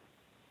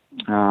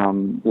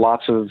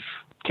 Lots of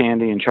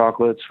candy and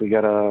chocolates. We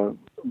got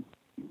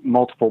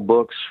multiple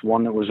books.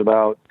 One that was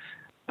about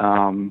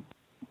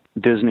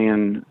Disney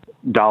and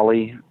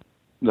Dolly,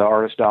 the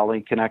artist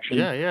Dolly connection.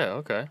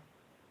 Yeah. Okay.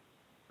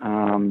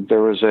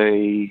 There was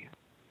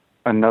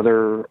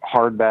another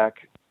hardback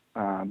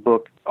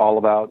book all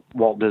about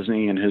Walt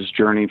Disney and his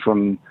journey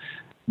from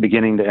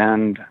beginning to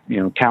end,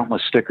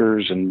 countless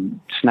stickers and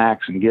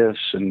snacks and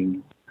gifts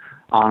and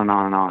on and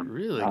on and on.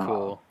 Really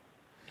cool.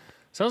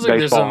 Sounds like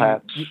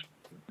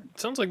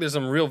there's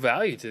some real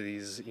value to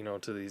these,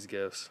 to these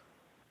gifts.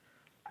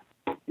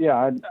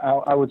 Yeah,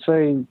 I would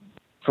say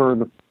for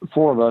the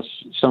four of us,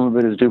 some of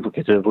it is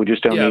duplicative. We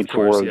just don't need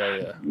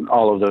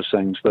all of those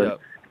things. But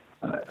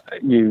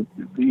you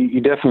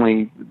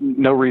definitely,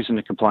 no reason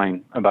to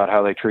complain about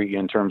how they treat you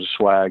in terms of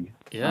swag.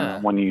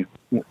 When you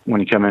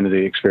come into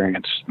the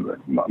experience,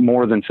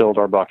 more than filled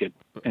our bucket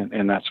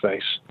in that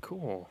space.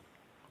 Cool,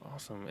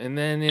 awesome. And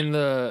then in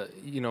the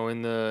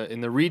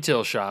in the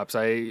retail shops,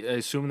 I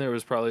assume there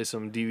was probably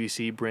some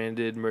DVC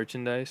branded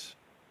merchandise.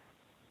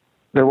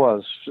 There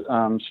was,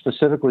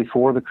 specifically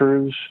for the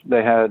cruise.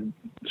 They had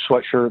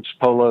sweatshirts,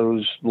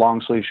 polos,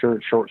 long sleeve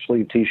shirts, short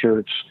sleeve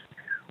T-shirts,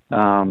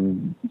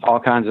 all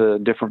kinds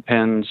of different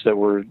pins that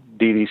were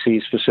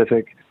DVC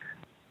specific,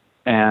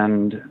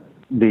 and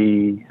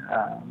they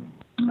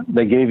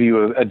gave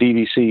you a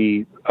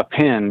DVC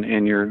pin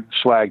in your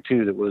swag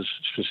too that was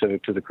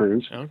specific to the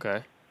cruise.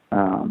 Okay.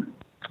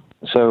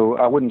 So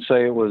I wouldn't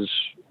say it was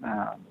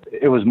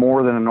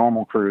more than a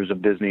normal cruise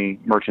of Disney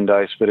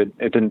merchandise, but it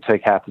didn't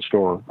take half the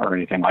store or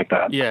anything like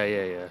that.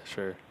 Yeah,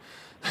 sure.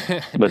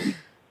 But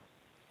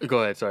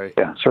go ahead, sorry.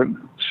 Yeah, I was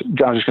just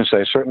going to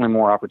say, certainly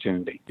more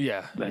opportunity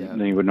than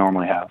you would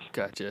normally have.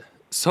 Gotcha.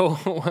 So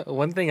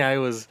one thing I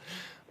was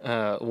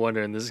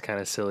wondering, this is kind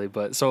of silly,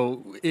 but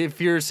so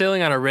if you're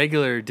sailing on a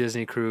regular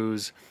Disney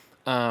cruise,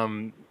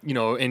 and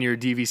you're a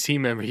DVC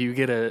member, you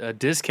get a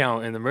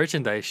discount in the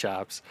merchandise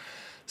shops.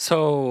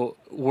 So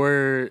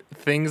were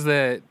things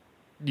that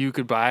you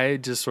could buy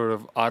just sort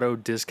of auto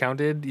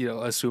discounted,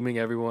 assuming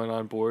everyone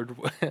on board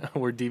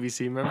were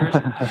DVC members?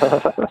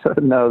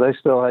 No, they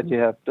still had you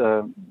have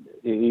to.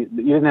 You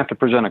didn't have to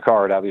present a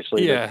card,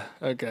 obviously. Yeah.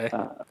 Okay.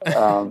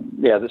 So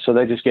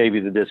they just gave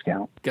you the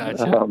discount.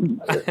 Gotcha.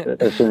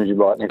 As soon as you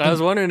bought anything. I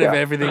was wondering if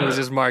everything was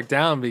just marked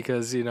down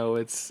because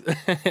it's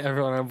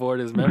everyone on board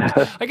is members.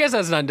 I guess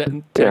that's not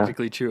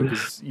technically true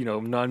because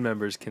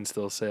non-members can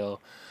still sail.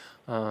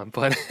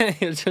 But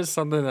it's just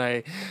something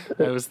I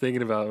was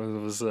thinking about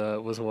and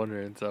was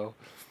wondering. So,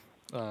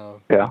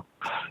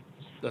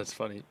 that's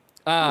funny.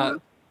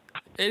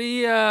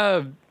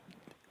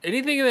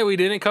 Anything that we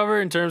didn't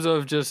cover in terms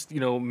of just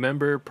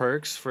member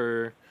perks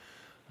for,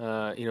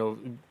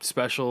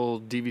 special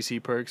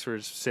DVC perks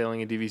for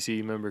sailing a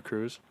DVC member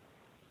cruise?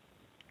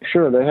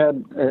 Sure, they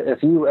had.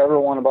 If you ever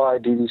want to buy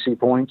DVC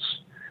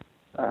points.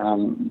 I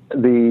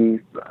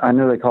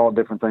know they call it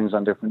different things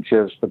on different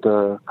ships, but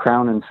the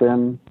Crown and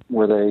Fin,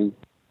 where they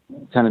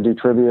kind of do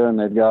trivia and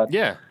they've got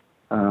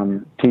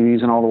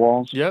TVs in all the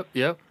walls. Yep.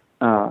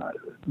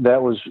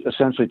 That was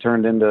essentially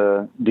turned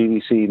into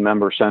DVC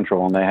Member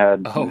Central, and they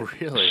had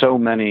so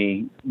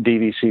many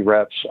DVC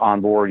reps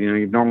on board.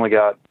 You've normally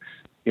got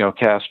a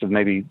cast of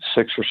maybe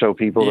 6 or so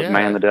people that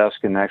man the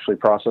desk and actually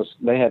process.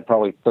 They had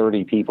probably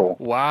 30 people.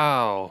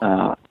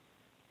 Wow.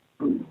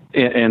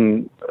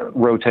 In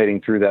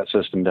rotating through that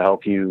system to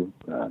help you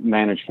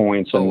manage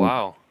points. And,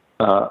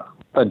 a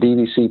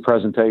DVC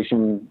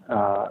presentation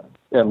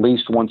at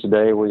least once a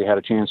day where you had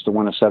a chance to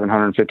win a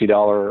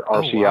 $750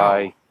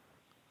 RCI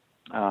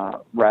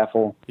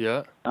raffle.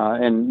 Yeah.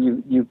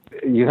 And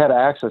you had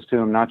access to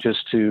them not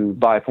just to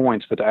buy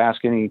points, but to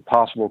ask any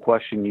possible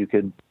question you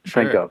could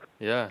think of.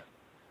 Yeah.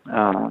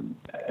 And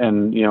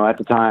at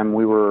the time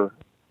we were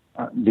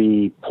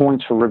the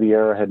points for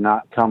Riviera had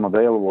not come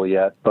available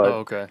yet,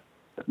 but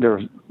there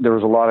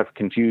was a lot of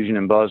confusion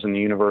and buzz in the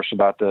universe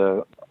about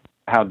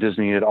how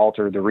Disney had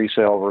altered the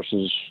resale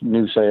versus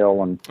new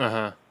sale, and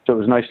so it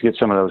was nice to get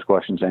some of those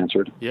questions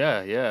answered.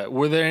 Yeah.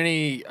 Were there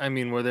any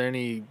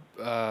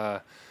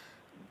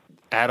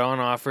add-on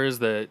offers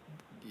that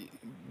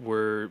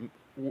were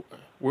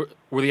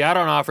the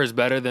add-on offers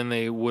better than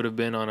they would have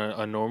been on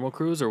a normal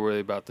cruise, or were they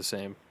about the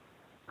same?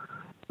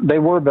 They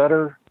were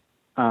better.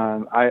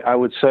 I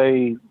would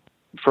say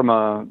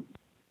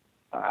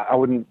I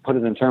wouldn't put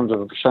it in terms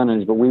of a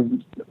percentage, but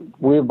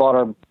we have bought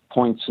our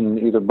points in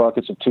either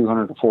buckets of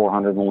 200 to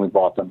 400 when we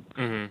bought them.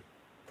 Mm-hmm.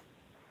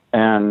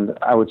 And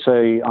I would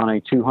say on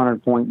a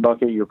 200 point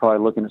bucket, you're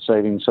probably looking at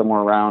saving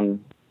somewhere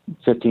around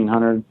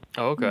 $1,500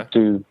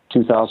 to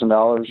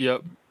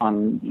 $2,000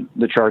 on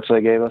the charts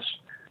they gave us.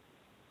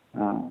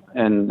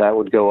 And that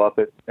would go up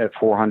at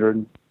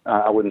 400.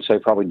 I wouldn't say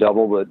probably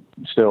double, but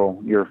still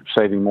you're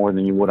saving more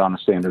than you would on a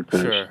standard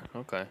cruise. Sure.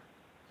 Okay.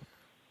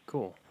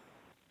 Cool.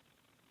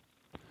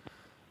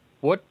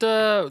 What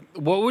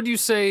would you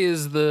say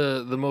is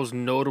the most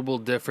notable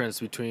difference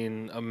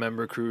between a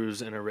member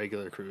cruise and a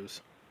regular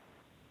cruise?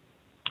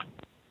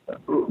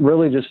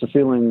 Really, just the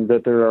feeling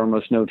that there are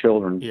almost no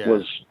children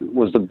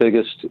was the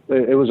biggest.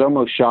 It was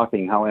almost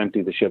shocking how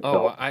empty the ship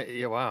felt.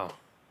 Wow.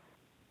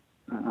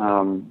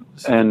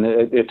 And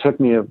it took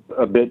me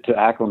a bit to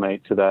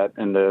acclimate to that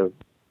and to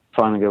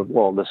finally go,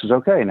 well, this is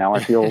okay. Now I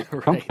feel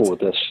comfortable with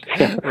this.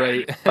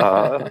 Right.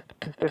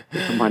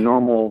 My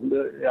normal,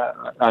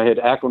 I had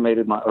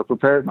acclimated or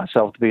prepared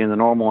myself to be in the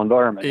normal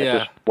environment. It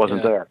just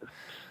wasn't there.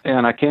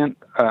 And I can't,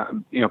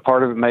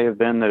 part of it may have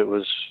been that it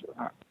was,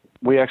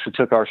 we actually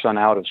took our son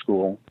out of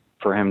school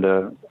for him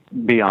to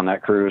be on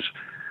that cruise.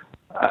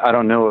 I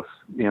don't know if,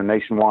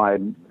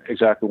 nationwide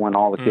exactly when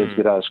all the kids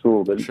get out of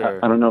school, but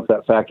I don't know if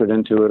that factored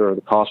into it or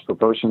the cost per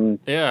person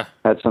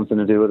had something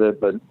to do with it,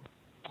 but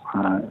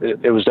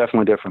it was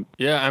definitely different.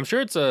 Yeah, I'm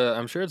sure it's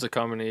a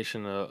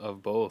combination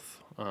of both,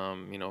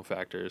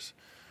 factors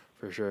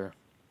for sure.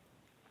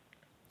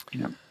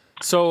 Yeah.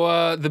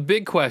 So the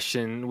big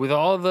question with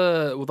all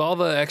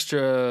the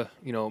extra,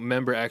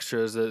 member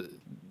extras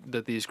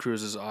that these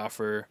cruises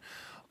offer,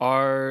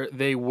 are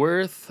they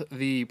worth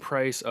the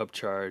price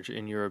upcharge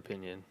in your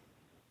opinion?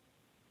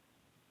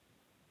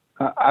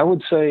 I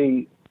would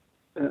say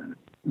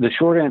the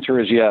short answer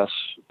is yes.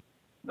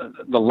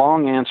 the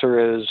long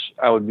answer is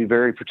I would be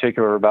very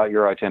particular about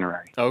your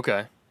itinerary.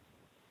 Okay.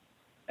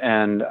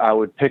 And I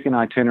would pick an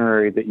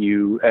itinerary that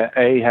you,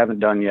 A, haven't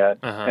done yet,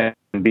 and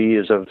B,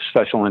 is of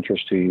special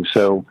interest to you.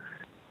 So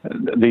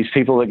these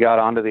people that got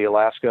onto the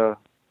Alaska,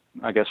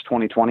 I guess,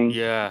 2020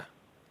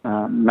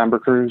 member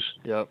cruise,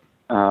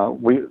 I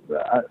would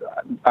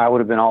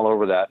have been all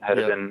over that had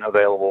it been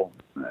available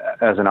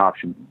as an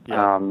option.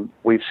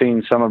 We've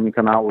seen some of them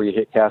come out where you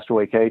hit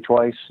Castaway Cay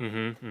twice.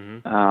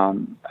 I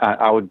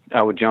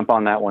would jump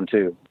on that one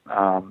too.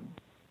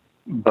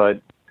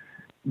 But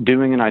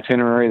doing an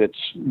itinerary that's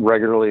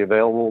regularly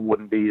available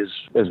wouldn't be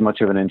as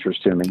much of an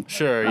interest to me.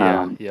 Sure.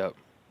 Yeah.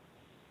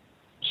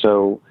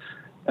 So,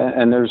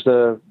 and there's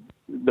the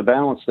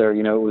balance there.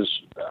 You know, it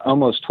was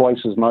almost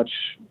twice as much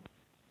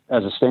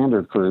as a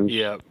standard cruise.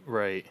 Yeah.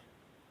 Right.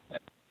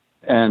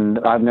 And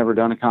I've never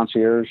done a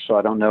concierge, so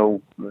I don't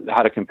know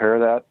how to compare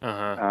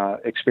that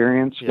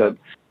experience. But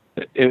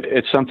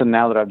it's something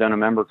now that I've done a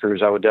member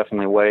cruise, I would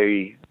definitely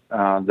weigh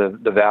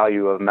the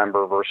value of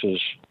member versus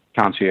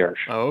concierge.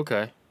 Oh,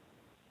 okay.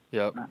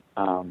 Yep.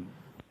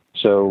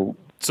 So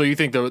you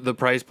think the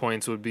price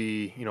points would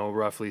be, you know,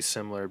 roughly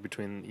similar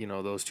between, you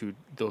know, those two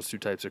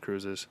types of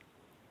cruises?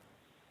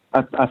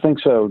 I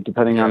think so,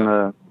 depending on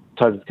the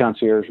type of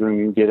concierge room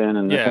you get in.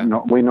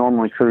 And we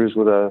normally cruise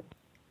with a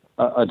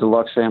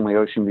deluxe family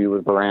ocean view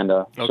with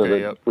veranda, so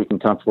that we can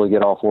comfortably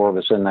get all four of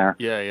us in there.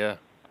 Yeah.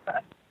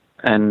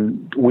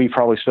 And we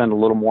probably spend a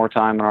little more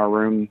time in our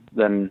room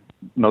than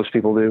most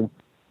people do.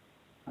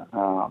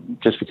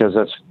 Just because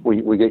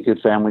we get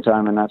good family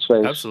time in that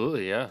space.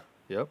 Absolutely, yeah,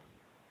 yep.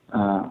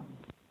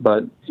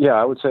 But yeah,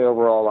 I would say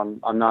overall,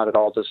 I'm not at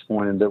all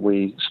disappointed that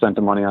we spent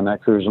the money on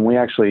that cruise. And we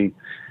actually,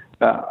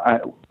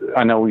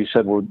 I know you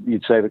said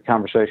you'd save the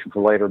conversation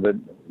for later, but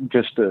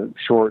just a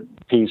short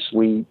piece.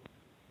 We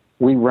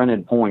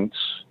rented points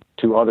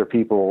to other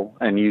people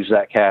and used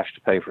that cash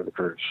to pay for the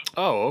cruise.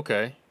 Oh,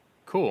 okay,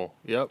 cool,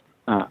 yep.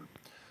 The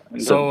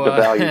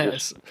value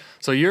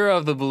so you're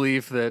of the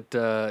belief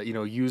that you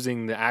know,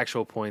 using the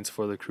actual points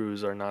for the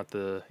cruise are not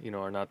the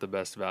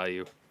best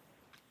value.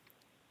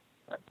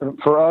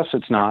 For us,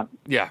 it's not.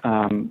 Yeah.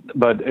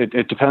 But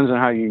it depends on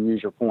how you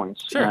use your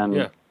points. Sure. And,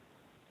 yeah.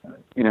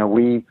 You know,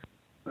 we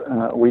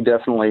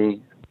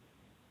definitely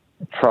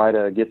try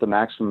to get the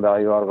maximum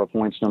value out of our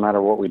points, no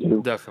matter what we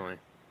do. Definitely.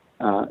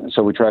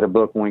 So we try to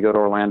book when we go to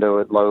Orlando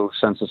at low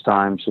census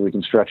time, so we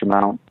can stretch them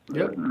out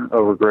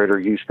over greater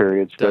use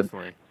periods.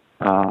 Definitely.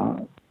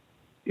 But,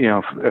 you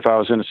know, if I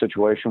was in a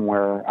situation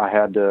where I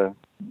had to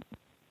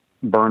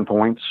burn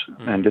points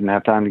and didn't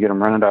have time to get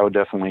them rented, I would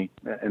definitely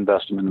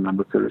invest them in the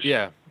member cruise.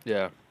 Yeah.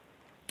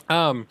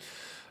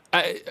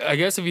 I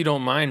guess if you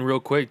don't mind, real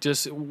quick,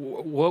 just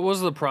what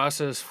was the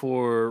process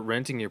for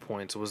renting your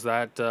points? Was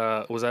that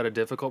a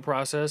difficult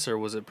process, or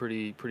was it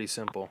pretty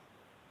simple?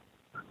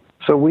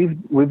 So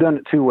we've done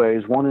it two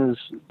ways. One is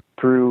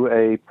through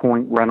a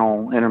point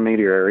rental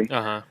intermediary,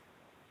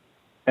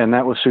 and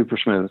that was super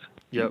smooth.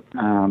 Yep.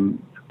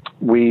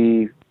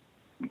 We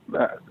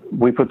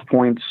put the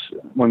points.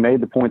 We made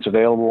the points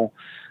available.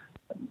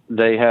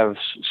 They have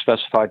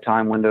specified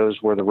time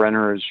windows where the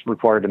renter is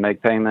required to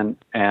make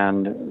payment,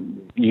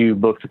 and you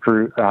book the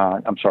cruise.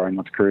 I'm sorry,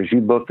 not the cruise.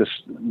 You book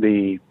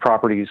the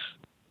properties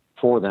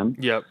for them.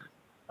 Yep.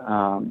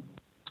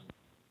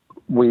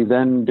 We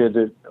then did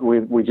it.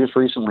 We just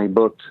recently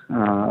booked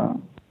a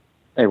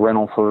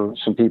rental for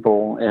some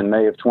people in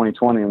May of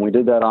 2020, and we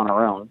did that on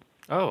our own.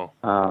 Oh.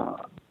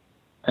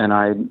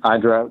 And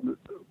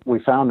we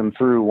found them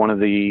through one of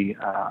the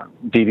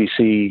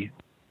DVC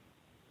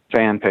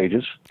fan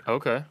pages.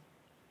 Okay.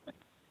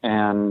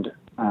 And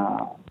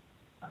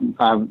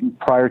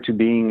prior to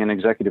being an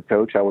executive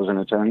coach, I was an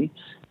attorney,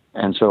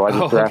 and so I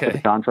just drafted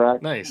the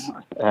contract. Nice.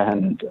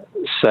 And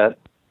set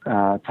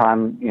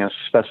time, you know,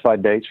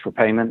 specified dates for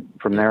payment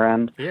from their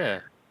end. Yeah.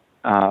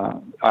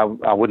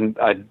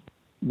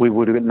 We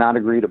would not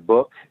agree to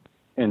book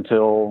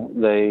until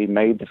they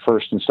made the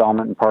first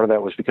installment, and part of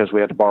that was because we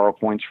had to borrow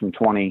points from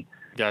 20.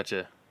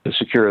 Gotcha. To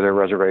secure their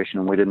reservation,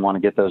 and we didn't want to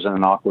get those in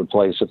an awkward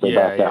place if they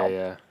backed out.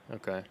 Yeah.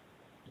 Okay.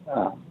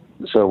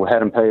 So we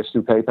had them pay us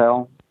through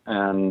PayPal,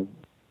 and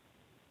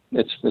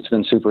it's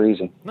been super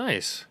easy.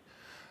 Nice.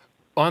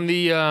 On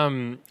the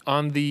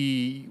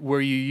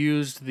where you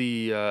used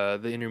the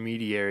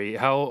intermediary,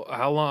 how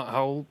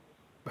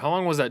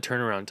long was that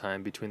turnaround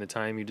time between the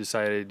time you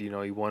decided, you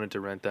know, you wanted to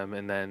rent them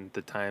and then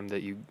the time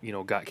that you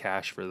got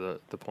cash for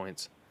the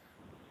points?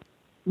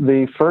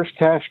 The first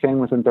cash came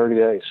within 30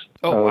 days.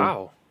 Oh,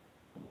 wow.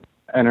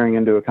 Entering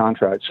into a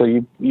contract. So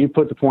you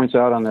put the points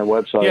out on their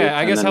website. Yeah,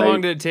 I guess how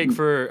long did it take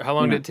for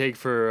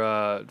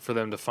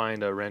them to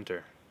find a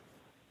renter?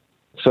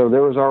 So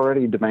there was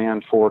already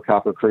demand for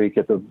Copper Creek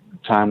at the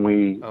time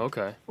we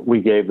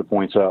gave the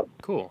points up.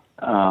 Cool.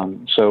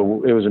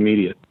 So it was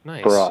immediate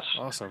for us.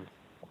 Awesome.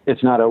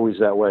 It's not always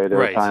that way.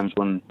 There are times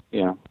when,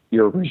 you know,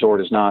 your resort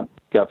has not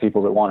got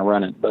people that want to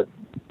rent it. But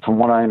from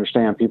what I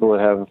understand, people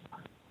that have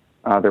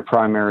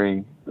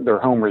their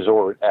home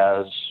resort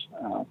as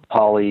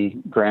Poly,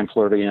 Grand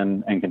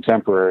Floridian, and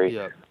Contemporary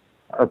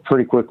are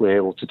pretty quickly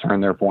able to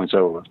turn their points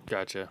over.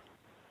 Gotcha.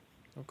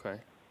 Okay.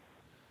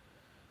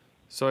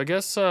 So I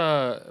guess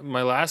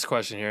my last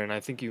question here, and I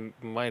think you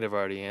might have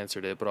already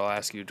answered it, but I'll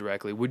ask you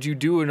directly. Would you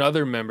do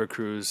another member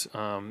cruise,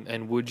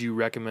 and would you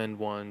recommend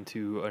one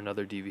to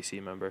another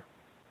DVC member?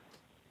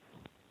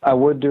 I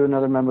would do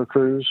another member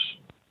cruise,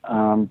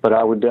 but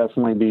I would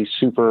definitely be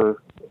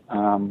super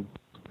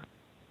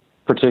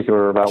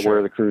particular about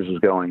where the cruise is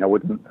going. I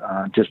wouldn't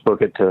just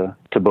book it to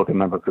book a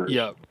member cruise.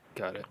 Yep,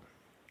 got it.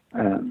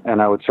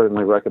 And I would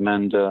certainly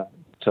recommend to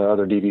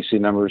other DVC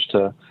members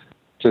to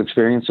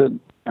experience it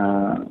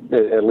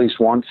at least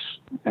once,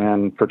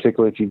 and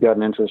particularly if you've got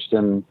an interest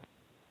in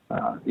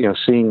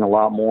seeing a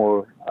lot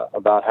more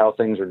about how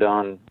things are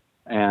done.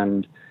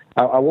 And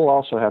I will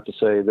also have to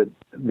say that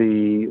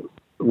the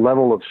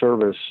level of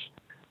service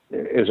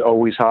is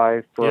always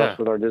high for us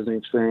with our Disney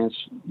experience,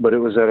 but it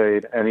was at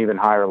an even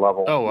higher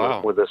level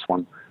with this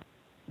one.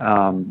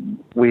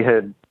 We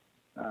had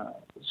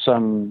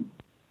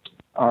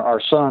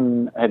our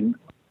son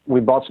we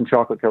bought some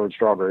chocolate covered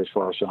strawberries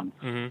for our son,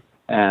 mm-hmm.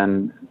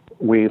 and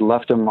we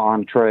left them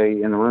on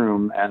tray in the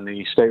room, and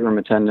the stateroom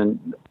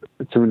attendant,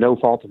 through no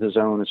fault of his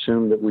own,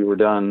 assumed that we were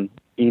done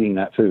eating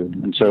that food.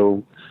 And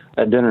so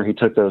at dinner, he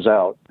took those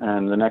out.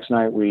 And the next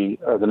time we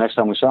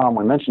saw him,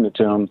 we mentioned it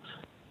to him.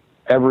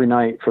 Every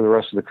night for the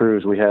rest of the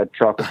cruise, we had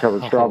chocolate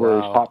covered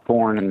strawberries,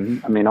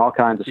 popcorn, and all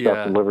kinds of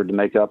stuff delivered to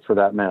make up for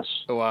that miss.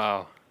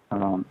 Wow.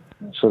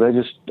 So they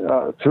just,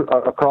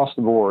 across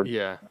the board,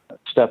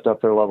 stepped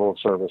up their level of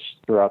service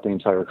throughout the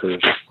entire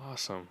cruise.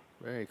 Awesome.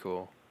 Very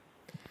cool.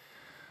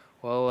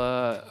 Well,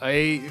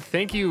 I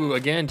thank you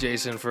again,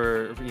 Jason,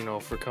 for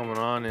coming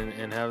on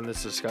and having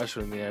this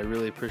discussion with me. I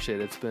really appreciate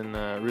it. It's been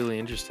really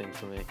interesting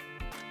for me.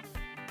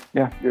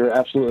 Yeah, you're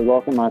absolutely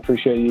welcome. I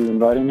appreciate you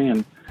inviting me,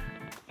 and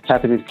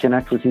happy to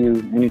connect with you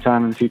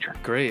anytime in the future.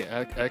 Great,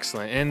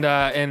 excellent. And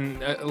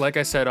like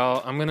I said,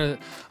 I'm gonna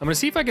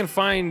see if I can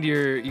find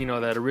your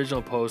that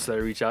original post that I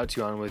reached out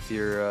to you on with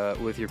your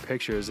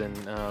pictures, and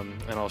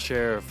I'll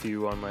share a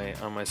few on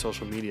my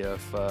social media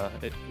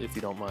if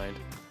you don't mind.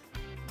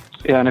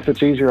 Yeah, and if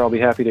it's easier, I'll be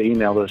happy to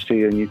email those to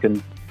you, and you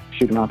can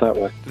shoot them out that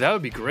way. That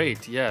would be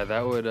great. Yeah,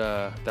 that would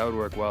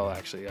work well.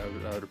 Actually, I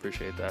would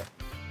appreciate that.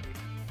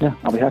 Yeah,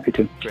 I'll be happy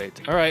to.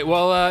 Great. All right.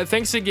 Well,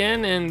 thanks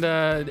again, and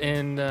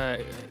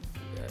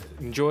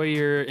enjoy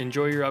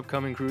your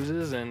upcoming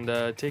cruises, and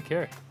take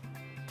care.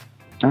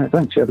 All right.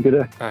 Thanks. You have a good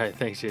day. All right.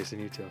 Thanks, Jason.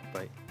 You too.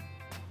 Bye.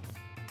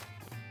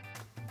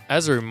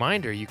 As a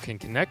reminder, you can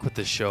connect with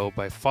the show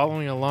by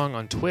following along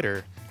on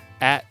Twitter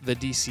at the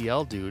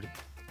DCL Dude,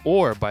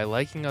 or by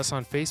liking us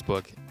on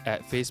Facebook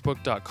at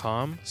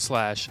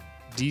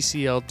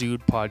facebook.com/DCL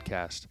Dude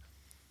Podcast.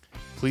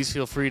 Please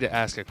feel free to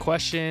ask a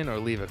question or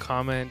leave a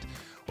comment,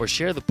 or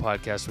share the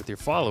podcast with your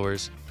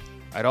followers.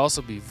 I'd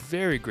also be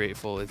very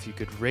grateful if you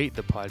could rate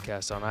the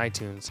podcast on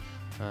iTunes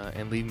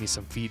and leave me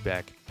some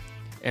feedback.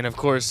 And of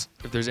course,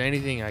 if there's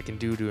anything I can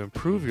do to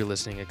improve your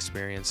listening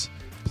experience,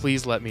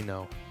 please let me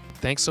know.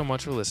 Thanks so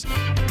much for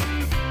listening.